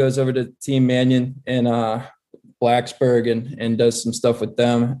here, and he goes over to Team Mannion in Blacksburg and does some stuff with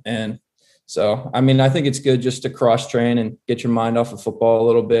them. And so, I think it's good just to cross-train and get your mind off of football a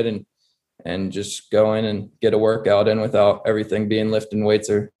little bit and just go in and get a workout in without everything being lifting weights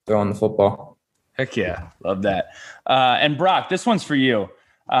or throwing the football. Heck yeah. Love that. And Brock, this one's for you.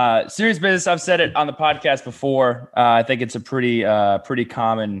 Serious business. I've said it on the podcast before. I think it's a pretty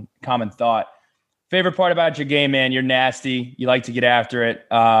common thought. Favorite part about your game, man? You're nasty. You like to get after it.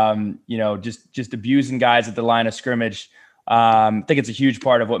 Just abusing guys at the line of scrimmage. I think it's a huge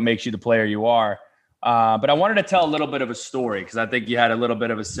part of what makes you the player you are. But I wanted to tell a little bit of a story because I think you had a little bit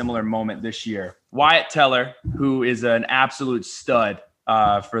of a similar moment this year. Wyatt Teller, who is an absolute stud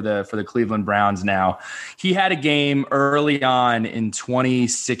for the Cleveland Browns now, he had a game early on in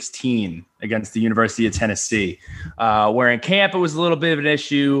 2016 against the University of Tennessee, where in camp it was a little bit of an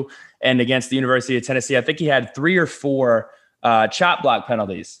issue, and against the University of Tennessee, I think he had 3 or 4 chop block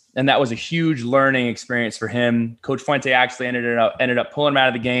penalties, and that was a huge learning experience for him. Coach Fuente actually ended up pulling him out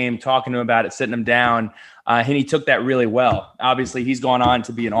of the game, talking to him about it, sitting him down, and he took that really well. Obviously, he's gone on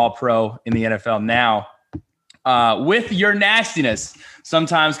to be an All-Pro in the NFL now. With your nastiness,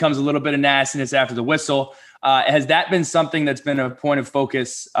 sometimes comes a little bit of nastiness after the whistle. Has that been something that's been a point of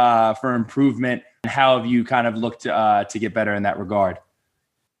focus for improvement? And how have you kind of looked to get better in that regard?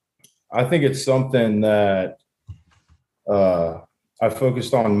 I think it's something that I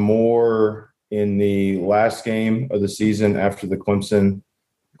focused on more in the last game of the season after the Clemson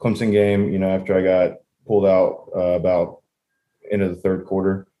game, after I got pulled out about end of the third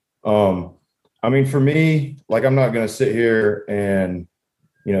quarter. For me, I'm not going to sit here and,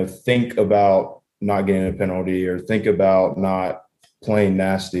 think about not getting a penalty or think about not playing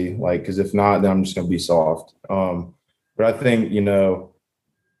nasty, because if not, then I'm just going to be soft. But I think,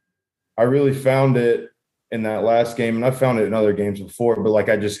 I really found it in that last game, and I found it in other games before, but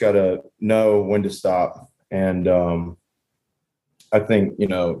I just got to know when to stop. And I think,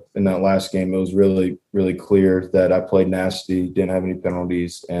 in that last game, it was really, really clear that I played nasty, didn't have any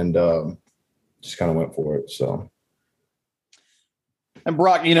penalties, and just kind of went for it. So. And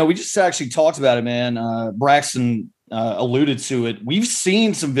Brock, we just actually talked about it, man. Braxton alluded to it. We've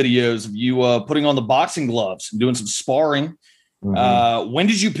seen some videos of you putting on the boxing gloves and doing some sparring. Mm-hmm. When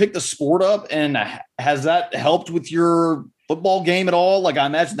did you pick the sport up, and has that helped with your football game at all? I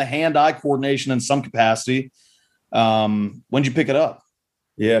imagine the hand-eye coordination in some capacity. When did you pick it up?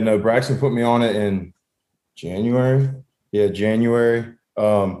 Yeah, no, Braxton put me on it in January. Yeah, January.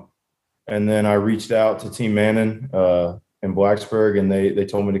 And then I reached out to Team Manning in Blacksburg, and they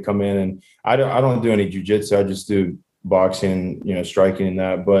told me to come in. And I don't do any jiu-jitsu. I just do boxing, striking and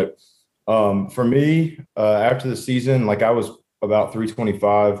that. But for me, after the season, I was about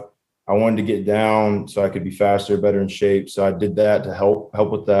 325. I wanted to get down so I could be faster, better in shape. So I did that to help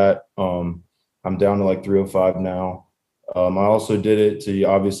with that. I'm down to 305 now. I also did it to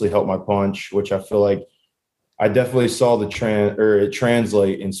obviously help my punch, which I feel like I definitely saw it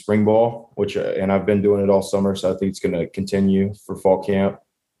translate in spring ball, and I've been doing it all summer. So I think it's going to continue for fall camp.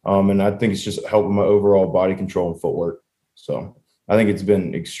 And I think it's just helping my overall body control and footwork. So I think it's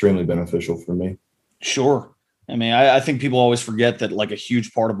been extremely beneficial for me. Sure. I think people always forget that a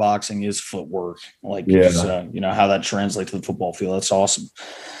huge part of boxing is footwork. How that translates to the football field. That's awesome.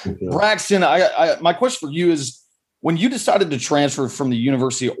 Braxton, my question for you is, when you decided to transfer from the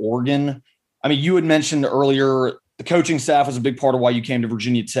University of Oregon, you had mentioned earlier the coaching staff was a big part of why you came to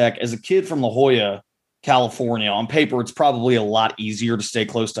Virginia Tech. As a kid from La Jolla, California, on paper, it's probably a lot easier to stay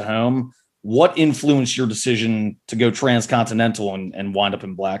close to home. What influenced your decision to go transcontinental and wind up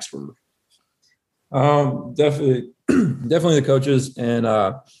in Blacksburg? Definitely the coaches, and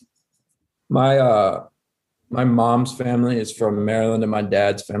my mom's family is from Maryland and my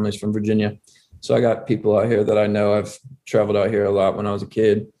dad's family is from Virginia. So I got people out here that I know. I've traveled out here a lot when I was a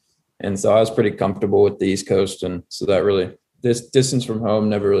kid. And so I was pretty comfortable with the East Coast. And so this distance from home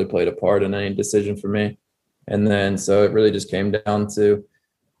never really played a part in any decision for me. And then, so it really just came down to,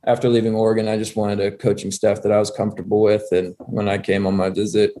 after leaving Oregon, I just wanted a coaching staff that I was comfortable with. And when I came on my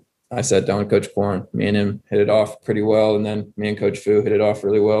visit, I sat down with Coach Corn. Me and him hit it off pretty well. And then me and Coach Fu hit it off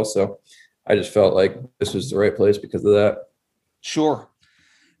really well. So I just felt like this was the right place because of that. Sure.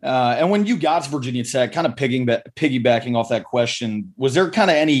 And when you got to Virginia Tech, kind of piggybacking off that question, was there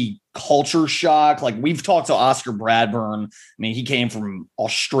kind of any culture shock? We've talked to Oscar Bradburn. He came from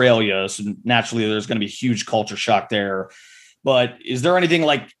Australia, so naturally there's going to be huge culture shock there. But is there anything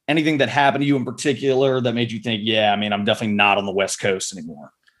that happened to you in particular that made you think, I'm definitely not on the West Coast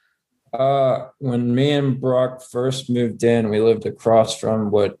anymore? When me and Brock first moved in, we lived across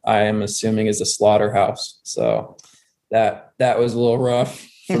from what I am assuming is a slaughterhouse. So that was a little rough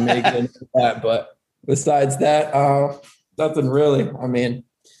for me getting that. But besides that, nothing really.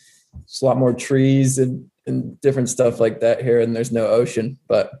 There's a lot more trees and different stuff like that here, and there's no ocean.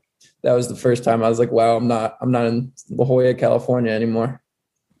 But that was the first time I was like, wow, I'm not in La Jolla, California anymore.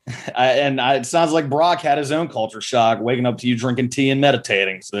 It sounds like Brock had his own culture shock, waking up to you drinking tea and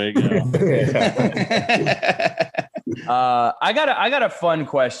meditating. So there you go. I got a fun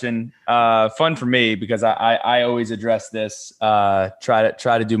question. Fun for me because I always address this. Try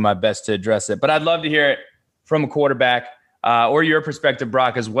to do my best to address it. But I'd love to hear it from a quarterback or your perspective,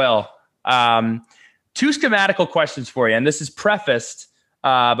 Brock, as well. Two schematical questions for you, and this is prefaced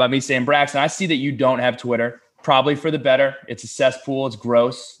by me saying, Braxton, I see that you don't have Twitter. Probably for the better. It's a cesspool. It's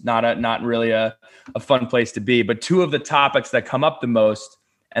gross. Not really a fun place to be. But two of the topics that come up the most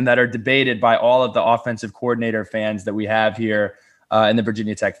and that are debated by all of the offensive coordinator fans that we have here in the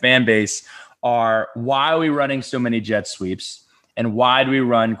Virginia Tech fan base are, why are we running so many jet sweeps, and why do we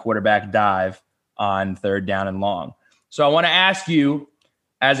run quarterback dive on 3rd down and long? So I want to ask you,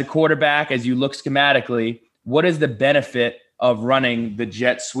 as a quarterback, as you look schematically, what is the benefit of running the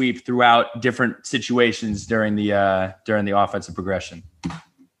jet sweep throughout different situations during the offensive progression?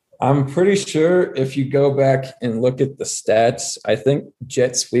 I'm pretty sure if you go back and look at the stats, I think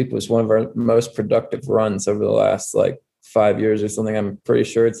jet sweep was one of our most productive runs over the last 5 years or something. I'm pretty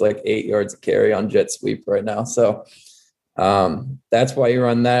sure it's 8 yards a carry on jet sweep right now. So that's why you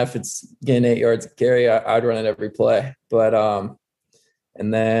run that. If it's getting 8 yards a carry, I'd run it every play. But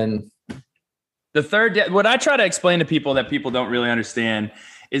and then the third, what I try to explain to people that people don't really understand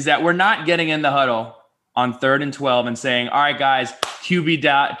is that we're not getting in the huddle on 3rd and 12 and saying, all right, guys,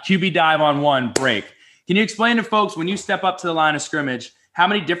 QB dive on 1, break. Can you explain to folks, when you step up to the line of scrimmage, how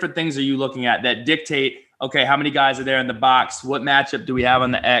many different things are you looking at that dictate, okay, how many guys are there in the box? What matchup do we have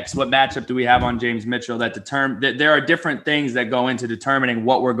on the X? What matchup do we have on James Mitchell? That there are different things that go into determining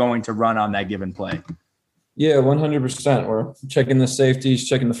what we're going to run on that given play. Yeah, 100%. We're checking the safeties,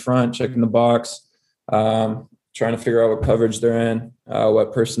 checking the front, checking the box, trying to figure out what coverage they're in,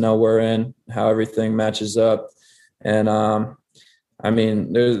 what personnel we're in, how everything matches up. And,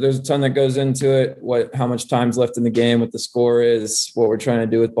 there's a ton that goes into it, how much time's left in the game, what the score is, what we're trying to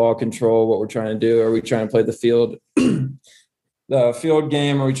do with ball control, what we're trying to do. Are we trying to play the field game?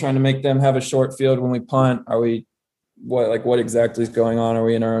 Are we trying to make them have a short field when we punt? Are we what exactly is going on? Are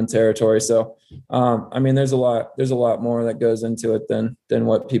we in our own territory? So, there's a lot more that goes into it than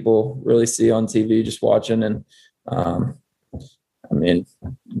what people really see on TV just watching. And,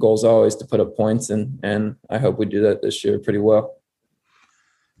 goal's always to put up points, and I hope we do that this year pretty well.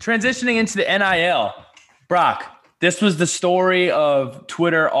 Transitioning into the NIL, Brock, this was the story of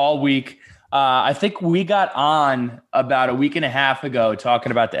Twitter all week. I think we got on about a week and a half ago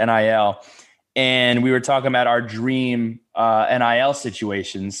talking about the NIL. And we were talking about our dream NIL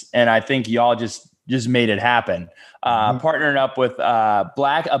situations, and I think y'all just made it happen. Partnering up with a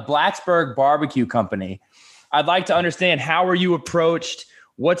Blacksburg barbecue company. I'd like to understand, how are you approached?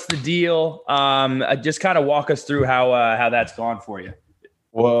 What's the deal? Just kind of walk us through how that's gone for you.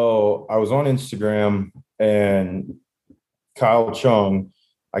 Well, I was on Instagram, and Kyle Chung,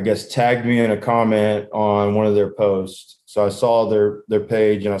 I guess, tagged me in a comment on one of their posts. So I saw their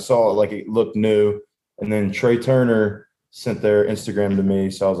page, and I saw it looked new. And then Trey Turner sent their Instagram to me.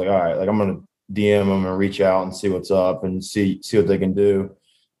 So I was like, all right, I'm going to DM them and reach out and see what's up and see what they can do.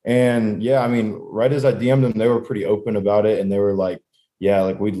 And yeah, right as I DM'd them, they were pretty open about it. And they were like,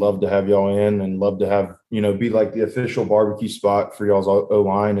 yeah, we'd love to have y'all in and love to have, be the official barbecue spot for y'all's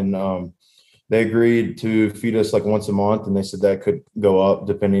O-line. And they agreed to feed us once a month, and they said that could go up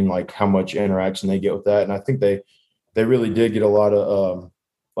depending how much interaction they get with that. And I think they really did get a lot of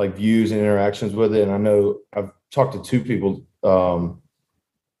views and interactions with it. And I know I've talked to two people have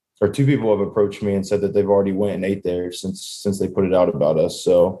approached me and said that they've already went and ate there since they put it out about us.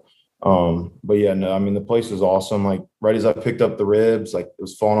 So, but yeah, no, the place was awesome. Right as I picked up the ribs, it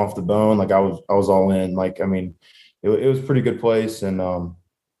was falling off the bone. I was all in. It was a pretty good place, and no,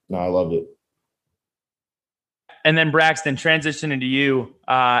 I loved it. And then Braxton, transitioning to you,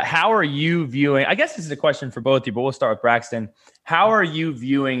 how are you viewing, I guess this is a question for both of you, but we'll start with Braxton. How are you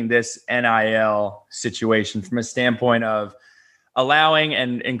viewing this NIL situation from a standpoint of allowing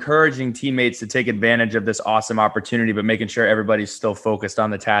and encouraging teammates to take advantage of this awesome opportunity, but making sure everybody's still focused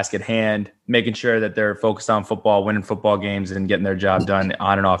on the task at hand, making sure that they're focused on football, winning football games, and getting their job done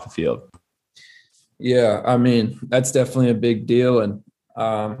on and off the field? Yeah, that's definitely a big deal. And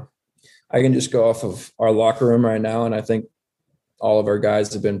I can just go off of our locker room right now, and I think all of our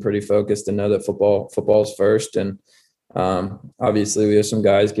guys have been pretty focused and know that football's first. And obviously we have some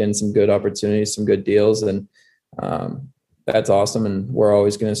guys getting some good opportunities, some good deals, and that's awesome. And we're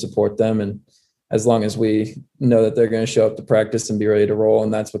always going to support them. And as long as we know that they're going to show up to practice and be ready to roll,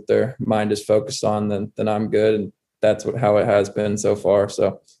 and that's what their mind is focused on, then I'm good. And that's how it has been so far.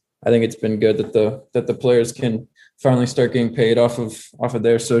 So I think it's been good that the players can finally start getting paid off of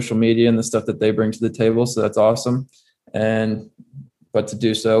their social media and the stuff that they bring to the table. So that's awesome. But to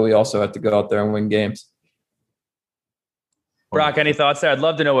do so, we also have to go out there and win games. Brock, any thoughts there? I'd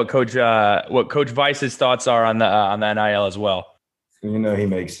love to know what Coach Vice's thoughts are on the NIL as well. You know, he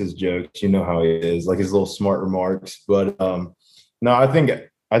makes his jokes. You know how he is, like his little smart remarks. But no, I think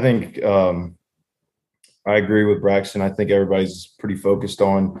I agree with Braxton. I think everybody's pretty focused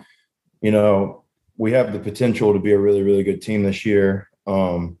on, you know, we have the potential to be a really, really good team this year.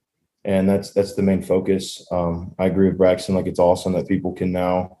 And that's the main focus. I agree with Braxton. Like, it's awesome that people can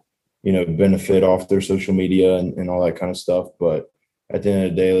now, you know, benefit off their social media and all that kind of stuff. But at the end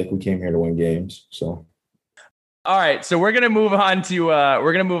of the day, like, we came here to win games. So. All right. So we're going to move on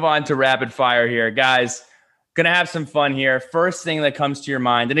to rapid fire here, guys. Going to have some fun here. First thing that comes to your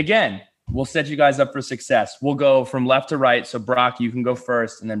mind. And again, we'll set you guys up for success. We'll go from left to right. So Brock, you can go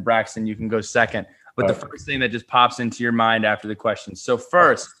first, and then Braxton, you can go second. But the first thing that just pops into your mind after the question. So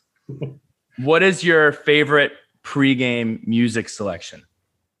first, what is your favorite pregame music selection?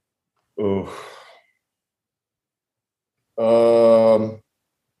 Oh.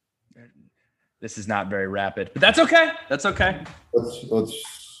 This is not very rapid, but that's okay. That's okay. Let's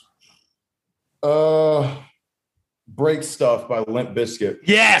Break Stuff by Limp Bizkit.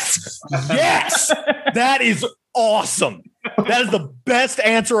 Yes. Yes. That is awesome. That is the best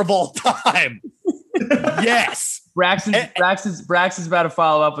answer of all time. Yes. Braxton's about to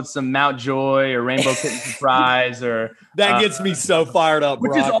follow up with some Mount Joy or Rainbow Kitten Surprise or that gets me so fired up,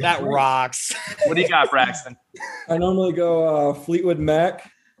 bro. That rocks. What do you got, Braxton? I normally go Fleetwood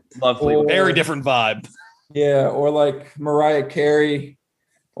Mac. Love Fleetwood. Very different vibe. Yeah, or like Mariah Carey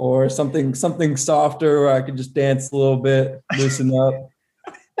or something softer where I could just dance a little bit, loosen up.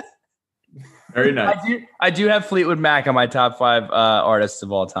 Very nice. I do have Fleetwood Mac on my top 5 artists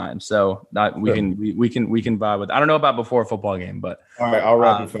of all time. So we can vibe with. I don't know about before a football game, but all right, I'll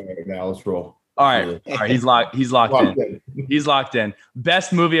rapid fire now. Let's roll. All right. He's locked in. He's locked in.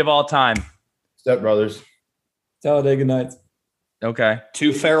 Best movie of all time. Step Brothers. Talladega Nights. Okay.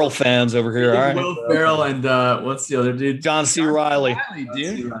 2 Ferrell fans over here. All right. Will Ferrell and what's the other dude? John C. Reilly.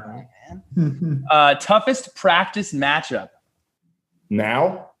 Dude. Toughest practice matchup.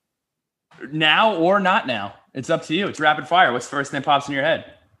 Now or not now. It's up to you. It's rapid fire. What's the first thing that pops in your head?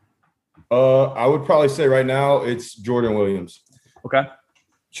 I would probably say right now it's Jordan Williams. Okay.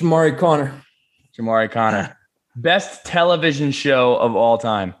 Jamari Connor. Best television show of all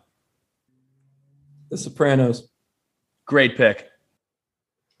time. The Sopranos. Great pick.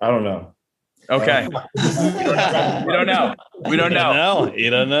 I don't know. Okay. We don't know. You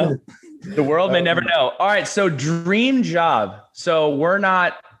don't know. The world may never know. All right. So dream job. So we're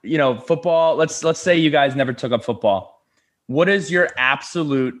not, football. Let's say you guys never took up football. What is your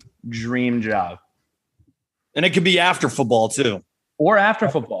absolute dream job? And it could be after football too. Or after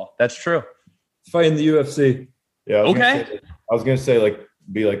football. That's true. Fighting the UFC. Yeah. Okay. I was going to say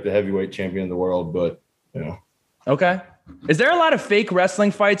be like the heavyweight champion of the world, but Okay. Is there a lot of fake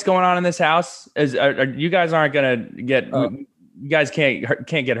wrestling fights going on in this house? You guys aren't going to get you guys can't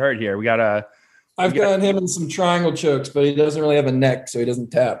get hurt here. I've gotten him in some triangle chokes, but he doesn't really have a neck, so he doesn't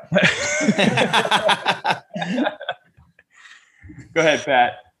tap. Go ahead,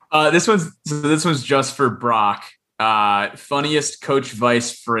 Pat. This one's just for Brock. Funniest Coach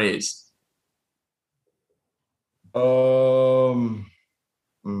Vice phrase. I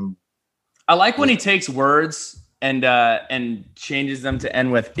like when he takes words and changes them to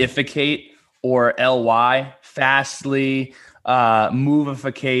end with ificate or ly. Fastly,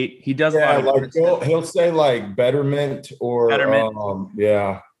 movificate. He does a lot of like he'll say like betterment or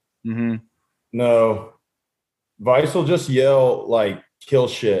yeah. Mm-hmm. No, Vice will just yell like kill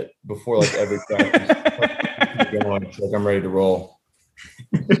shit before like every practice. Like I'm ready to roll.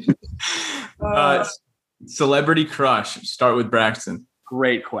 Celebrity crush. Start with Braxton.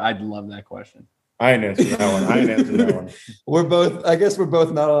 Great. I'd love that question. I ain't answering that one. I guess we're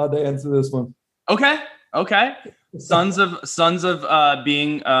both not allowed to answer this one. Okay. Sons of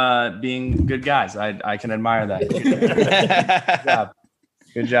being good guys. I can admire that.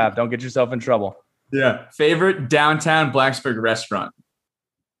 Good job. Don't get yourself in trouble. Yeah. Favorite downtown Blacksburg restaurant.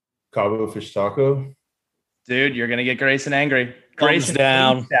 Cabo Fish Taco. Dude, you're gonna get Grayson angry. Grayson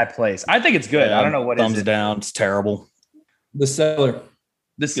down. That place. I think it's good. Yeah, I don't know what thumbs is it. down. It's terrible. The Cellar.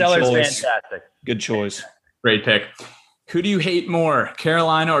 The Cellar's choice. fantastic. Good choice. Great pick. Who do you hate more,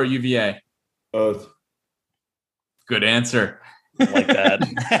 Carolina or UVA? Both. Good answer. Like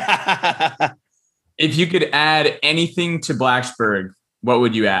that. If you could add anything to Blacksburg, what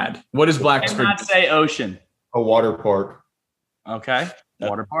would you add? What is Blacksburg? Not say ocean. A water park. Okay.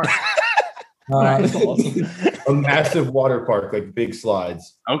 Water park. That's awesome. A massive water park, like big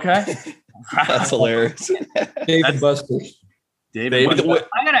slides. Okay. That's hilarious. Dave and Buster's. David,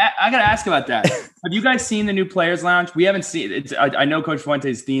 I gotta ask about that. Have you guys seen the new Players Lounge? We haven't seen it. I know Coach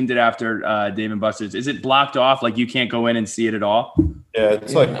Fuentes themed it after Dave and Buster's. Is it blocked off? Like you can't go in and see it at all? Yeah,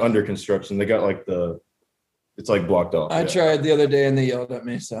 it's like under construction. They got like it's like blocked off. I tried the other day and they yelled at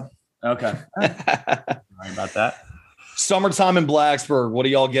me. So Okay. Sorry about that. Summertime in Blacksburg, what do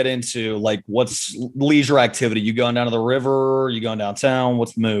y'all get into? Like, what's leisure activity? You going down to the river? You going downtown?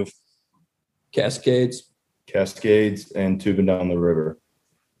 What's the move? Cascades and tubing down the river.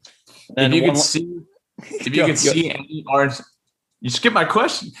 And if you could see any artist, you skipped my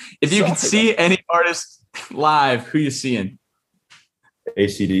question. If you could see any artist live, who you seeing?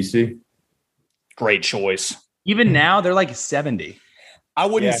 AC/DC. Great choice. Even now, they're like 70. I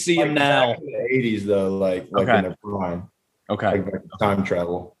wouldn't see him now. Back in the 80s, though, like in their prime. Okay. Like time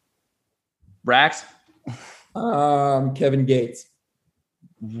travel. Brax? Kevin Gates.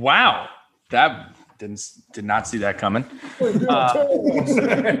 Wow. That did not see that coming.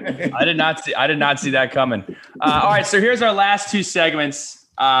 I did not see that coming. All right, so here's our last two segments.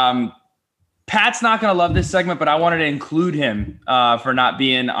 Pat's not going to love this segment, but I wanted to include him for not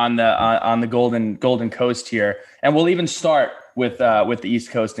being on the Golden Coast here, and we'll even start with the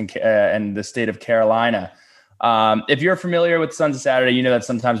East Coast and the state of Carolina. If you're familiar with Sons of Saturday, you know that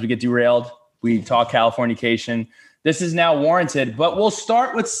sometimes we get derailed. We talk Californication. This is now warranted, but we'll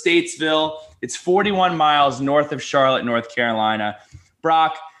start with Statesville. It's 41 miles north of Charlotte, North Carolina.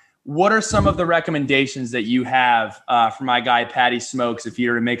 Brock, what are some of the recommendations that you have for my guy Patty Smokes if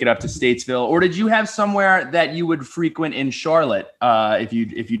you were to make it up to Statesville, or did you have somewhere that you would frequent in Charlotte if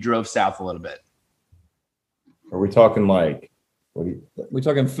you drove south a little bit? Are we talking like? We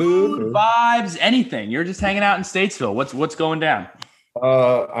talking food, vibes, anything? You're just hanging out in Statesville. What's going down?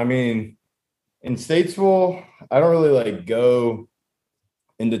 I mean, in Statesville, I don't really like go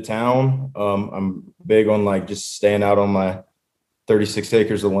into town. I'm big on like just staying out on my 36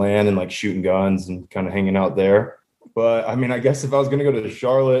 acres of land and like shooting guns and kind of hanging out there. But I mean, I guess if I was going to go to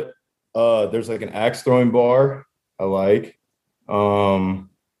Charlotte, there's like an axe throwing bar I like.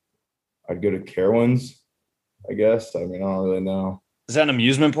 I'd go to Carowinds, I guess. I mean, I don't really know. Is that an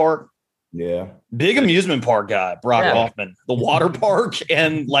amusement park? Yeah. Big amusement park guy, Brock Hoffman. The water park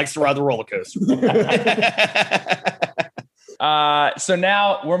and likes to ride the roller coaster. So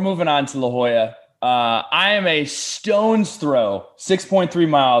now we're moving on to La Jolla. I am a stone's throw, 6.3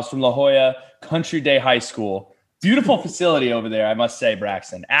 miles from La Jolla Country Day High School. Beautiful facility over there, I must say,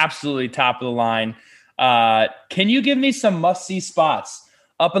 Braxton. Absolutely top of the line. Can you give me some must-see spots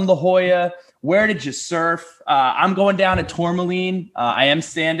up in La Jolla? Where did you surf? I'm going down to Tourmaline. I am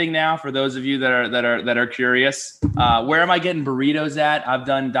standing now for those of you that are curious. Where am I getting burritos at? I've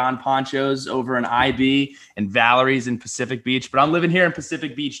done Don Poncho's over in IB and Valerie's in Pacific Beach, but I'm living here in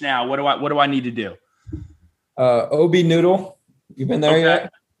Pacific Beach now. What do I need to do? OB Noodle. You been there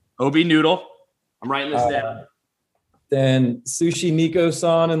yet? OB Noodle. I'm writing this down. Then Sushi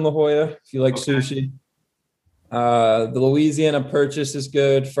Nico-san in La Jolla, if you like sushi. The Louisiana Purchase is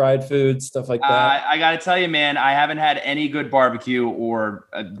good. Fried food, stuff like that. I got to tell you, man, I haven't had any good barbecue or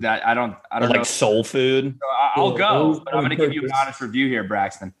that. I don't like know. Soul food. So I'll go, but I'm going to give you an honest review here,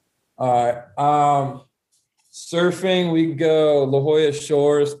 Braxton. All right. Surfing, we go La Jolla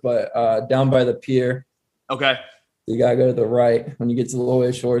Shores, but down by the pier. Okay. You got to go to the right. When you get to La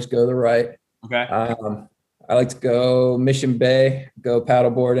Jolla Shores, go to the right. Okay. I like to go Mission Bay, go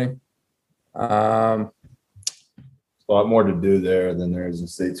paddle boarding. A lot more to do there than there is in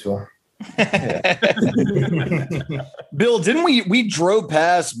Statesville. Bill, didn't we drove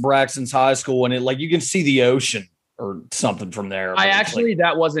past Braxton's high school and it like you can see the ocean or something from there?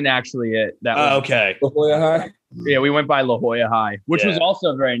 That wasn't actually it. That was okay. La Jolla High. Yeah, we went by La Jolla High, which was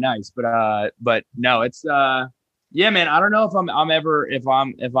also very nice. But no, it's yeah, man. I don't know if I'm ever leaving.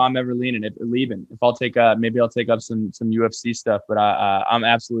 If I'll take maybe I'll take up some UFC stuff. But I'm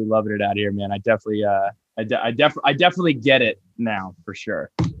absolutely loving it out here, man. I definitely get it now for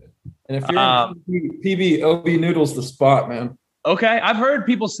sure. And if you're in PB, OB Noodle's the spot, man. Okay, I've heard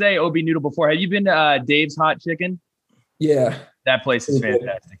people say OB Noodle before. Have you been to Dave's Hot Chicken? Yeah, that place is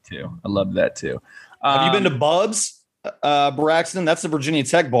fantastic too. I love that too. Have you been to Bub's, Braxton? That's the Virginia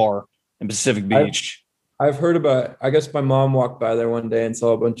Tech bar in Pacific Beach. I've heard about it. I guess my mom walked by there one day and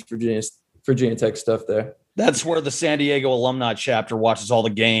saw a bunch of Virginia Tech stuff there. That's where the San Diego alumni chapter watches all the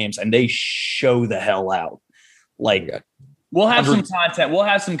games, and they show the hell out. Like, we'll have some content. We'll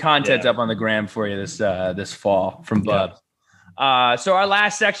have some content up on the gram for you this fall from Bub. So our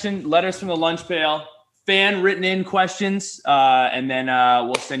last section, letters from the lunch pail. fan written in questions, and then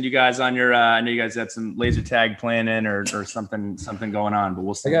we'll send you guys on your. I know you guys had some laser tag planning or something going on, but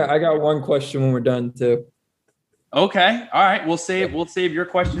we'll see. I got one question when we're done too. Okay, all right. We'll save your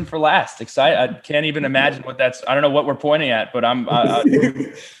question for last. Excited! I can't even imagine what that's. I don't know what we're pointing at, but I'm.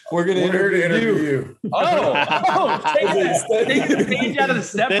 We're gonna interview you. Take the page out of the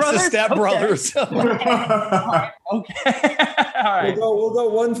Step Brothers. This is Step Brothers. Okay. All right. We'll go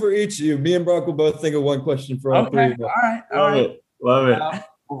one for each of you. Me and Brock will both think of one question for all three of us. All right. Love it.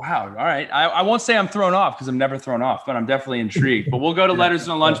 Wow. All right. I won't say I'm thrown off because I'm never thrown off, but I'm definitely intrigued. But we'll go to letters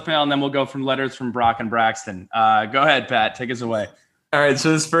on lunch pail, and then we'll go from letters from Brock and Braxton. Go ahead, Pat. Take us away. All right,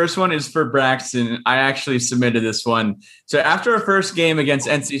 so this first one is for Braxton. I actually submitted this one. So after our first game against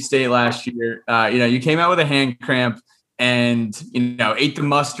NC State last year, you came out with a hand cramp and, ate the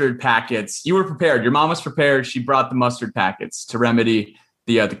mustard packets. You were prepared. Your mom was prepared. She brought the mustard packets to remedy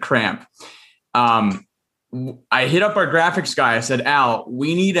the cramp. I hit up our graphics guy. I said, Al,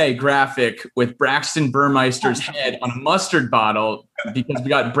 we need a graphic with Braxton Burmeister's head on a mustard bottle because we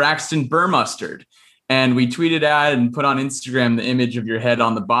got Braxton Burmustard. And we tweeted out and put on Instagram the image of your head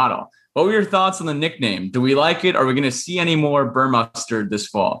on the bottle. What were your thoughts on the nickname? Do we like it? Are we going to see any more Burmustard this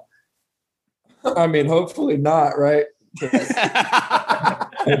fall? I mean, hopefully not, right? I'd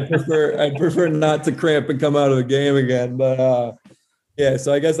prefer not to cramp and come out of the game again. But yeah,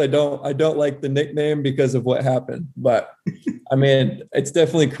 so I guess I don't like the nickname because of what happened. But I mean, it's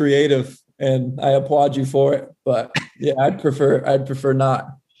definitely creative, and I applaud you for it. But yeah, I'd prefer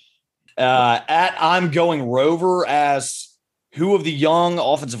not. At I'm Going Rover asks, who of the young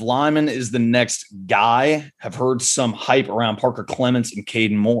offensive linemen is the next guy? Have heard some hype around Parker Clements and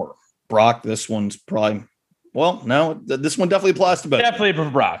Caden Moore. Brock, this one's probably, this one definitely applies to both. Definitely for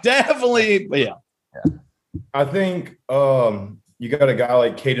Brock. Definitely, yeah. I think you got a guy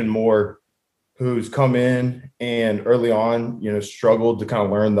like Caden Moore who's come in and early on, struggled to kind of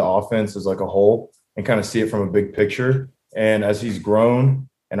learn the offense as like a whole and kind of see it from a big picture. And as he's grown,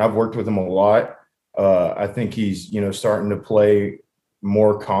 and I've worked with him a lot, I think he's, starting to play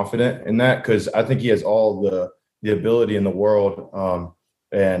more confident in that because I think he has all the ability in the world.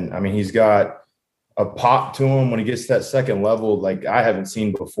 And I mean, he's got a pop to him when he gets to that second level, like I haven't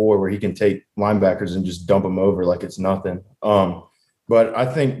seen before, where he can take linebackers and just dump them over like it's nothing. But I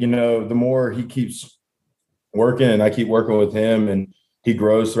think, the more he keeps working and I keep working with him and he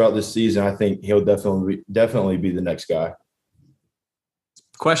grows throughout this season, I think he'll definitely be the next guy.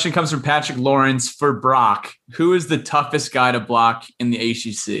 Question comes from Patrick Lawrence for Brock. Who is the toughest guy to block in the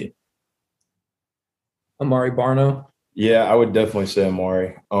ACC? Amari Barno. Yeah, I would definitely say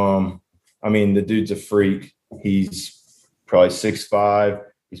Amari. I mean, the dude's a freak. He's probably 6'5".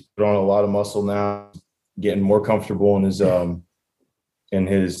 He's put on a lot of muscle now, getting more comfortable in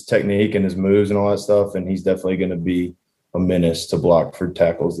his technique and his moves and all that stuff. And he's definitely going to be a menace to block for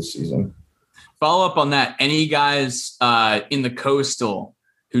tackles this season. Follow up on that. Any guys in the Coastal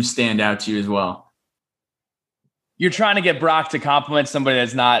who stand out to you as well? You're trying to get Brock to compliment somebody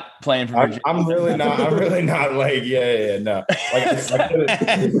that's not playing for Virginia. I'm really not like, no.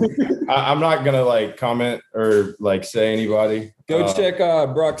 I'm not going to like comment or like say anybody. Go check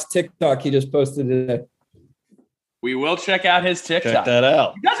Brock's TikTok he just posted today. We will check out his TikTok. Check that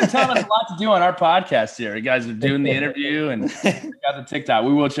out. You guys are telling us a lot to do on our podcast here. You guys are doing the interview and check out the TikTok.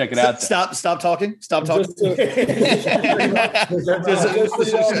 We will check it out. Stop talking. Stop talking. Show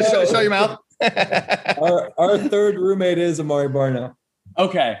your mouth. Our third roommate is Amari Barno.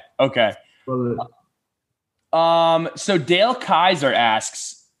 Okay. So Dale Kaiser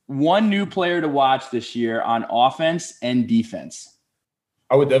asks, one new player to watch this year on offense and defense.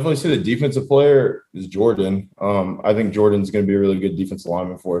 I would definitely say the defensive player is Jordan. I think Jordan's going to be a really good defensive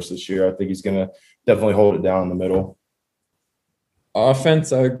lineman for us this year. I think he's going to definitely hold it down in the middle.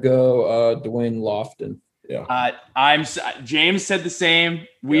 Offense, I would go Dwayne Lofton. Yeah. James said the same.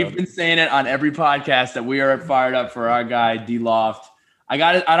 We've been saying it on every podcast that we are fired up for our guy D Loft. I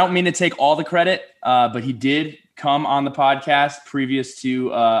don't mean to take all the credit, but he did come on the podcast previous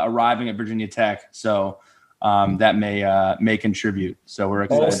to arriving at Virginia Tech. So that may contribute. So we're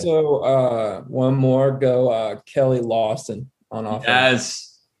excited. Also, one more, go Kelly Lawson on offense.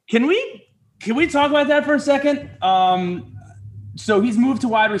 Yes. Can we talk about that for a second? So he's moved to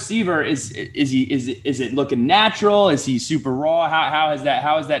wide receiver. Is it looking natural? Is he super raw? How has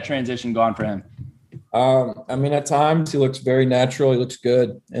that transition gone for him? I mean, at times he looks very natural. He looks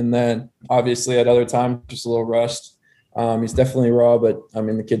good. And then obviously at other times, just a little rust. He's definitely raw, but I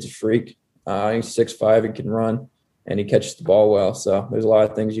mean, the kid's a freak. He's 6'5", he can run, and he catches the ball well. So there's a lot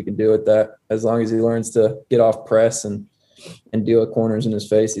of things you can do with that. As long as he learns to get off press and deal with corners in his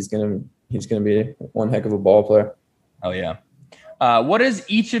face, he's going to he's going to be one heck of a ball player. Oh, yeah. What is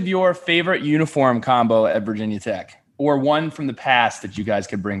each of your favorite uniform combo at Virginia Tech, or one from the past that you guys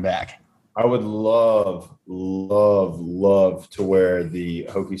could bring back? I would love to wear the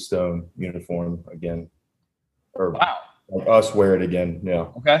Hokie Stone uniform again. Or Wow. like us wear it again. Yeah.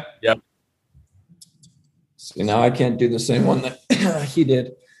 Okay. Yep. See, now I can't do the same one that he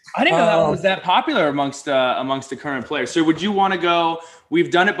did. I didn't know that one was that popular amongst the current players. So would you want to go – we've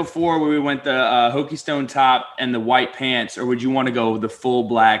done it before where we went the Hokie Stone top and the white pants, or would you want to go the full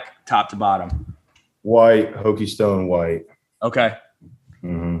black top to bottom? White, Hokie Stone white. Okay.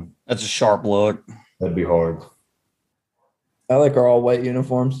 Mm-hmm. That's a sharp look. That'd be hard. I like our all white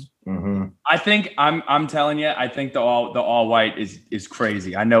uniforms. Mm-hmm. I think I'm telling you, I think the all white is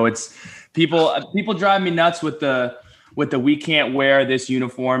crazy. I know it's people drive me nuts with the we can't wear this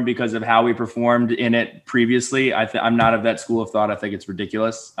uniform because of how we performed in it previously. I'm not of that school of thought. I think it's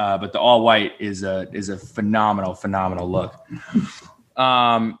ridiculous. But the all white is a phenomenal look.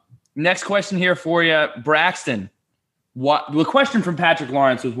 Next question here for you, Braxton. The question from Patrick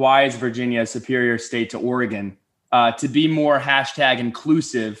Lawrence was, why is Virginia a superior state to Oregon? To be more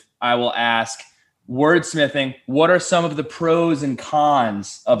 #inclusive, I will ask, wordsmithing, what are some of the pros and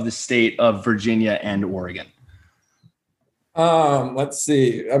cons of the state of Virginia and Oregon? Let's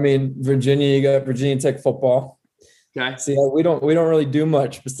see. I mean, Virginia, you got Virginia Tech football. Okay. See, we don't really do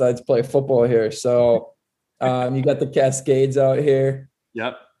much besides play football here. So you got the Cascades out here.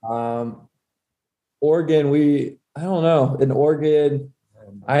 Yep. Oregon, I don't know. In Oregon,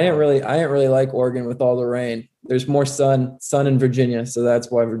 I didn't really like Oregon with all the rain. There's more sun in Virginia, so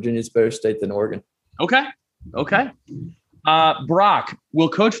that's why Virginia's a better state than Oregon. Okay. Brock, will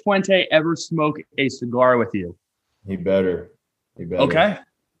Coach Fuente ever smoke a cigar with you? He better. Okay.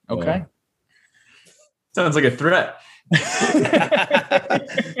 Yeah. Sounds like a threat.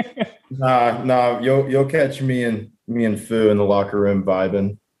 Nah. You'll catch me and Fu in the locker room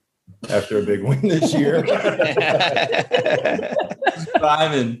vibing after a big win this year.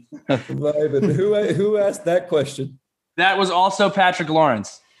 Vibing. Who asked that question? That was also Patrick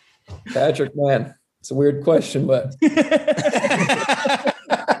Lawrence. Patrick, man, it's a weird question, but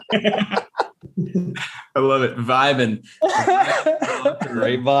I love it. Vibing.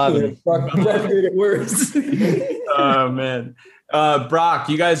 Great vibing. Brock made it worse. Oh, man. Brock,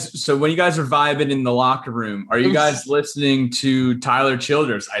 you guys, so when you guys are vibing in the locker room, are you guys listening to Tyler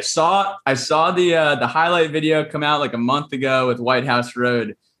Childers? I saw the highlight video come out like a month ago with White House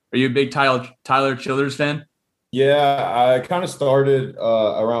Road. Are you a big Tyler Childers fan? Yeah, I kind of started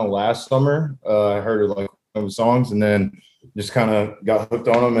around last summer. I heard like some songs and then just kind of got hooked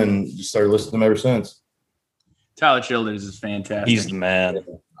on them and just started listening to them ever since. Tyler Childers is fantastic. He's the man.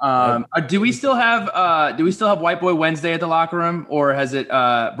 Do we still have White Boy Wednesday at the locker room, or has it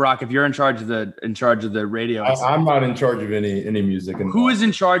Brock? If you're in charge of the radio, I'm not in charge of any music. Who is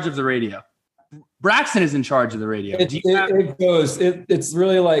in charge of the radio? Braxton is in charge of the radio. It's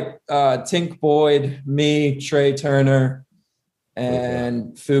really like Tink Boyd, me, Trey Turner,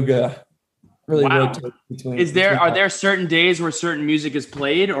 and Fuga. Really wow. Between. Are there certain days where certain music is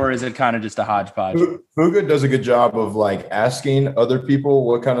played, or is it kind of just a hodgepodge? Fuga does a good job of like asking other people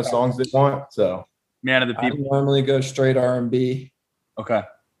what kind of songs they want. So man of the people. I normally go straight R&B. Okay.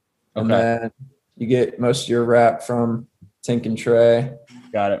 And then you get most of your rap from Tink and Trey.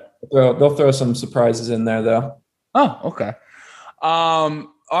 Got it. They'll throw some surprises in there though. Oh, okay. All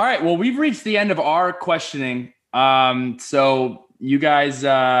right. Well, we've reached the end of our questioning. So you guys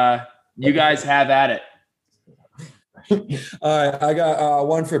have at it. All right. I got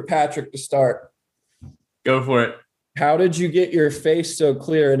one for Patrick to start. Go for it. How did you get your face so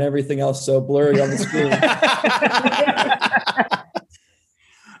clear and everything else so blurry on the screen?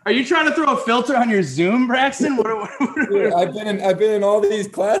 Are you trying to throw a filter on your Zoom, Braxton? Dude, I've been in all these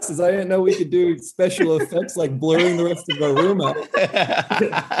classes. I didn't know we could do special effects like blurring the rest of the room out.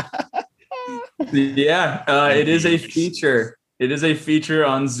 Yeah, it is a feature. It is a feature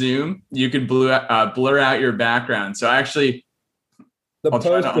on Zoom. You can blur out your background. So actually, the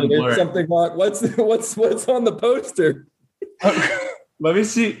poster. There's something on. What's on the poster? Let me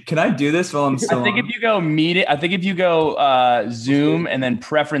see. Can I do this while I'm still I think if you go Zoom and then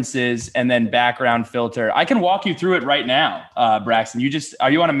preferences and then background filter, I can walk you through it right now, Braxton.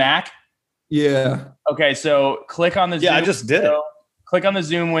 Are you on a Mac? Yeah. Okay, so click on the Zoom. Yeah, I just did it. Click on the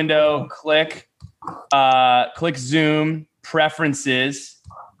Zoom window. Click Zoom preferences,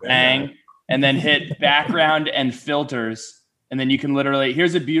 and then hit background and filters, and then you can literally.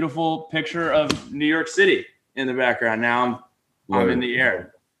 Here's a beautiful picture of New York City in the background. Now I'm in the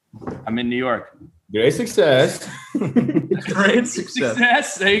air. I'm in New York. Great success. Great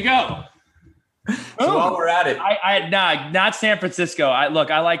success. There you go. So while we're at it, Not San Francisco. I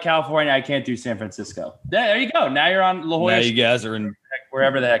like California. I can't do San Francisco. There you go. Now you're on La Jolla. Now you guys are in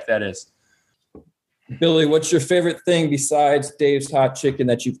wherever the heck that is. Billy, what's your favorite thing besides Dave's Hot Chicken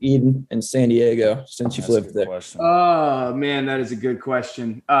that you've eaten in San Diego since you've lived there? Oh man, that is a good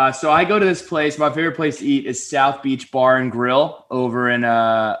question. So I go to this place. My favorite place to eat is South Beach Bar and Grill over in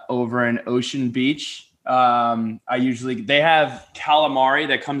Ocean Beach. They have calamari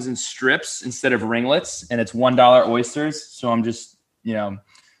that comes in strips instead of ringlets, and it's $1 oysters. So I'm just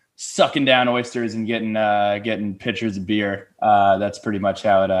sucking down oysters and getting pitchers of beer. That's pretty much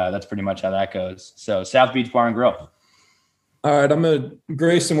how that goes. So South Beach Bar and Grill. All right,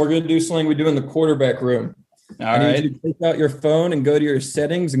 Grayson, we're gonna do something we do in the quarterback room. I need you to take out your phone and go to your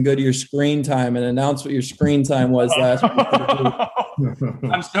settings and go to your screen time and announce what your screen time was last week.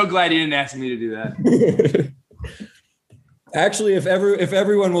 I'm so glad you didn't ask me to do that. Actually, if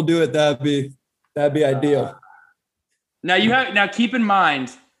everyone will do it, that'd be ideal. Now keep in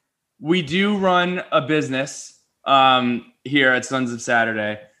mind, we do run a business here at Sons of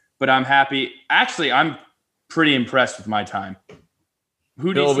Saturday, but I'm happy. Actually, I'm pretty impressed with my time.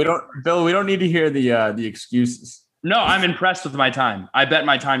 Bill, we don't need to hear the excuses. No, I'm impressed with my time. I bet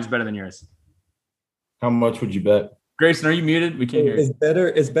my time's better than yours. How much would you bet? Grayson, are you muted? We can't hear you.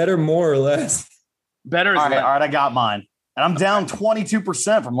 It's better more or less. Better is all less. right, I got mine. And I'm down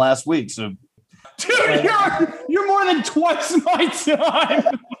 22% from last week. So dude, you're more than twice my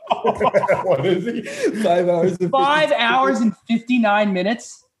time. What is he? 5 hours. 5 hours and 59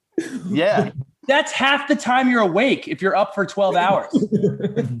 minutes. yeah. That's half the time you're awake if you're up for 12 hours.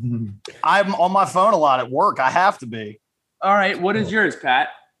 I'm on my phone a lot at work. I have to be. All right. What is yours, Pat?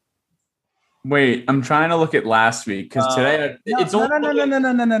 Wait, I'm trying to look at last week because today it's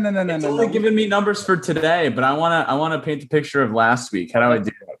only giving me numbers for today, but I want to paint the picture of last week. How do I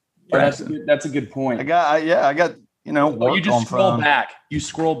do that? That's a good point. I got work you just on scroll phone. back. You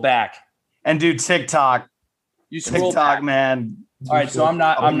scroll back. And do TikTok. You scroll TikTok, back. man. All right, so I'm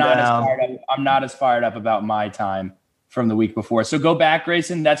not as fired up about my time from the week before. So go back,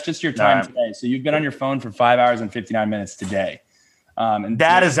 Grayson. That's just your time today. So you've been on your phone for 5 hours and 59 minutes today. And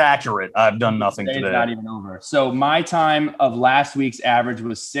that is accurate. I've done nothing today. It's not even over. So my time of last week's average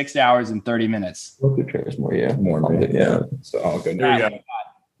was 6 hours and 30 minutes. Who cares more? Yeah, Yeah. So okay, there you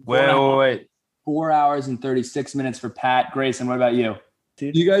Wait. go. 4 hours and 36 minutes for Pat. Grayson, what about you?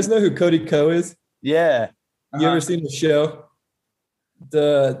 Do you guys know who Cody Ko is? Yeah. You ever seen the show?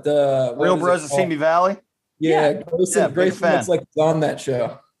 The Real Bros of Simi Valley? Yeah. Grayson looks like he's on that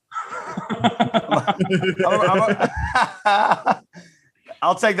show.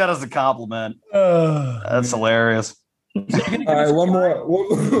 I'll take that as a compliment. That's hilarious. All right,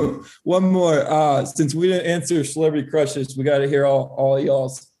 one more. Since we didn't answer celebrity crushes, we got to hear all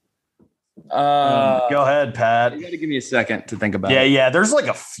y'all's. Go ahead, Pat. You got to give me a second to think about it. Yeah. There's like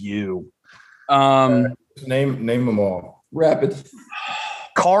a few. Name them all. Rapid.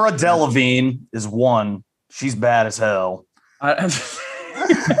 Cara Delevingne is one. She's bad as hell.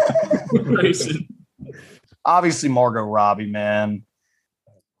 Obviously, Margot Robbie, man.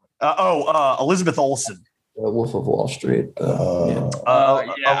 Elizabeth Olsen. Wolf of Wall Street.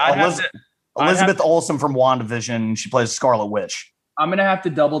 Elizabeth Olsen from WandaVision. She plays Scarlet Witch. I'm gonna have to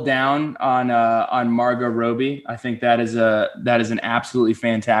double down on Margot Robbie. I think that is an absolutely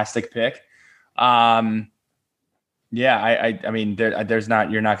fantastic pick. I mean,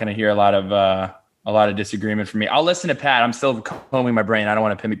 you're not gonna hear a lot of disagreement from me. I'll listen to Pat. I'm still combing my brain. I don't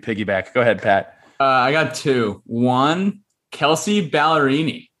want to piggyback. Go ahead, Pat. I got two. One, Kelsey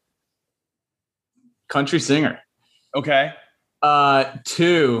Ballerini, country singer. Okay.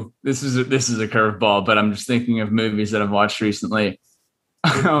 Two, this is a curveball, but I'm just thinking of movies that I've watched recently.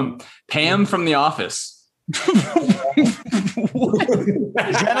 Pam from The Office.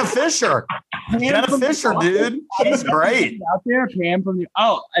 Jenna Fisher. Jenna Fisher, dude. She's great. Out there, Pam from the.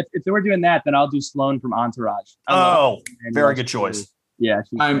 Oh, if they were doing that, then I'll do Sloane from Entourage. Very good choice. Yeah.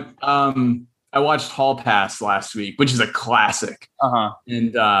 I watched Hall Pass last week, which is a classic.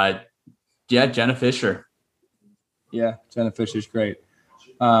 And Jenna Fisher. Yeah, Jenna Fisher's great.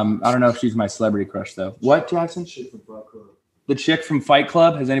 I don't know if she's my celebrity crush though. What, Jackson? The chick from Fight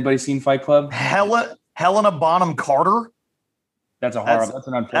Club. Has anybody seen Fight Club? Helena Bonham Carter. That's a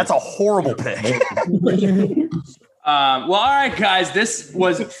horrible pick. Well, all right, guys, this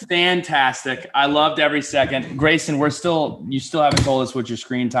was fantastic. I loved every second. Grayson, you still haven't told us what your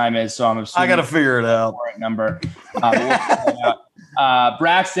screen time is, so I'm assuming I got to figure it out. Number.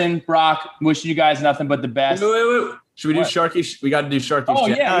 Braxton, Brock, wishing you guys nothing but the best. Wait. Should we do Sharky? We got to do Sharky. Oh,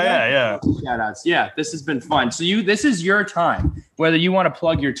 yeah. Shout outs. Yeah, this has been fun. So this is your time. Whether you want to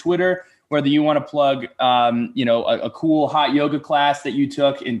plug your Twitter, whether you want to plug, a cool hot yoga class that you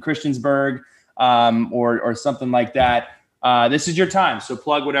took in Christiansburg, or something like that. This is your time. So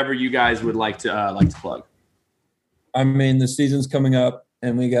plug whatever you guys would like to plug. I mean, the season's coming up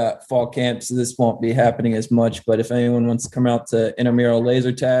and we got fall camp, so this won't be happening as much. But if anyone wants to come out to intramural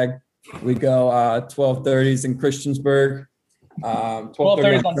laser tag, we go 12:30s in Christiansburg.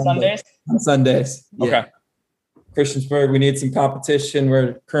 12:30s on Sundays? On Sundays. Yeah. Okay. Christiansburg, we need some competition.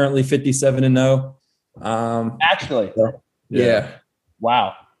 We're currently 57-0. Actually. So, yeah.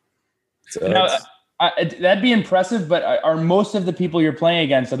 Wow. So now, that'd be impressive, but are most of the people you're playing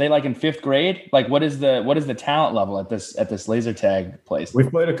against, are they like in 5th grade? Like what is the talent level at this laser tag place? We've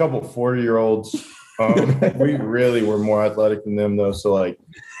played a couple 40-year-olds. We really were more athletic than them though. So like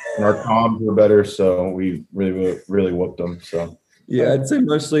our comms were better. So we really whooped them. So yeah, I'd say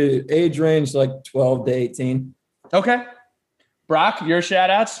mostly age range like 12 to 18. Okay. Brock, your shout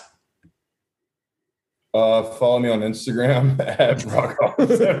outs? Follow me on Instagram at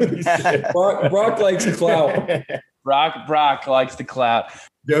Brock76. Brock likes clout. Brock likes the clout.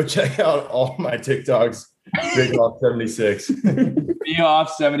 Go check out all my TikToks. Big Off 76. Be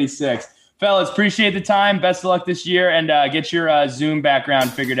Off 76. Fellas, appreciate the time. Best of luck this year, and get your Zoom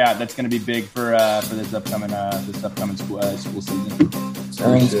background figured out. That's going to be big for this upcoming school season.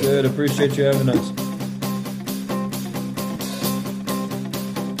 Sounds good. Appreciate you having us.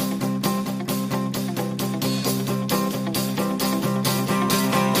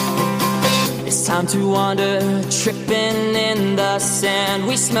 Time to wander, tripping in the sand.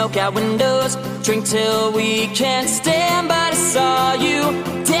 We smoke out windows, drink till we can't stand. But I saw you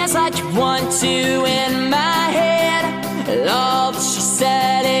dance like you want to in my head. And all that she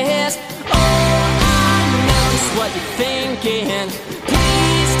said is, oh, I know just what you're thinking.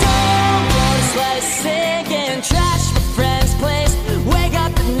 Please don't go, just let it sink in. Trash my friend's place, wake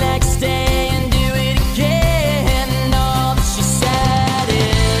up the next day and do it again. And all that she said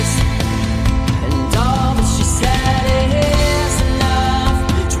is,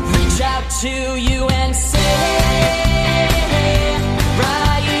 to you and say,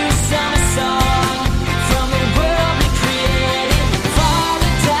 write you some song from the world we created.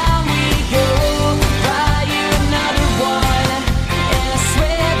 Farther down we go, write you another one, and I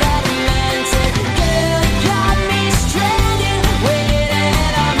swear that I meant it. Girl, you got me stranded, waiting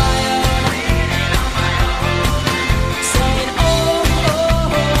on my own, saying, oh,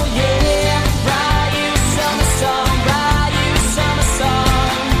 oh, oh, yeah. Write you some song, write you some song.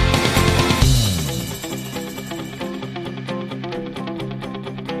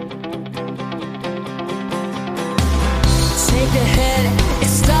 Take a hit, it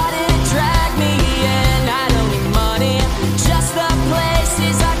started to drag me in. I don't need money, just the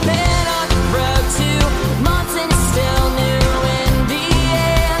places I've been on the road to. Months and it's still new in the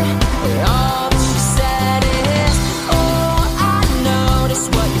end. And all that she said is, oh, I notice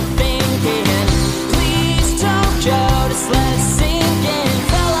what you're thinking. Please don't go, just let it sink in.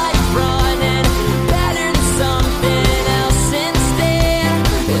 Felt like running, better than something else instead.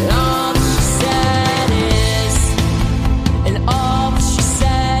 And all that she said is, and all that she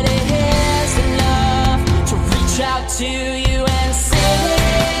said is enough to reach out to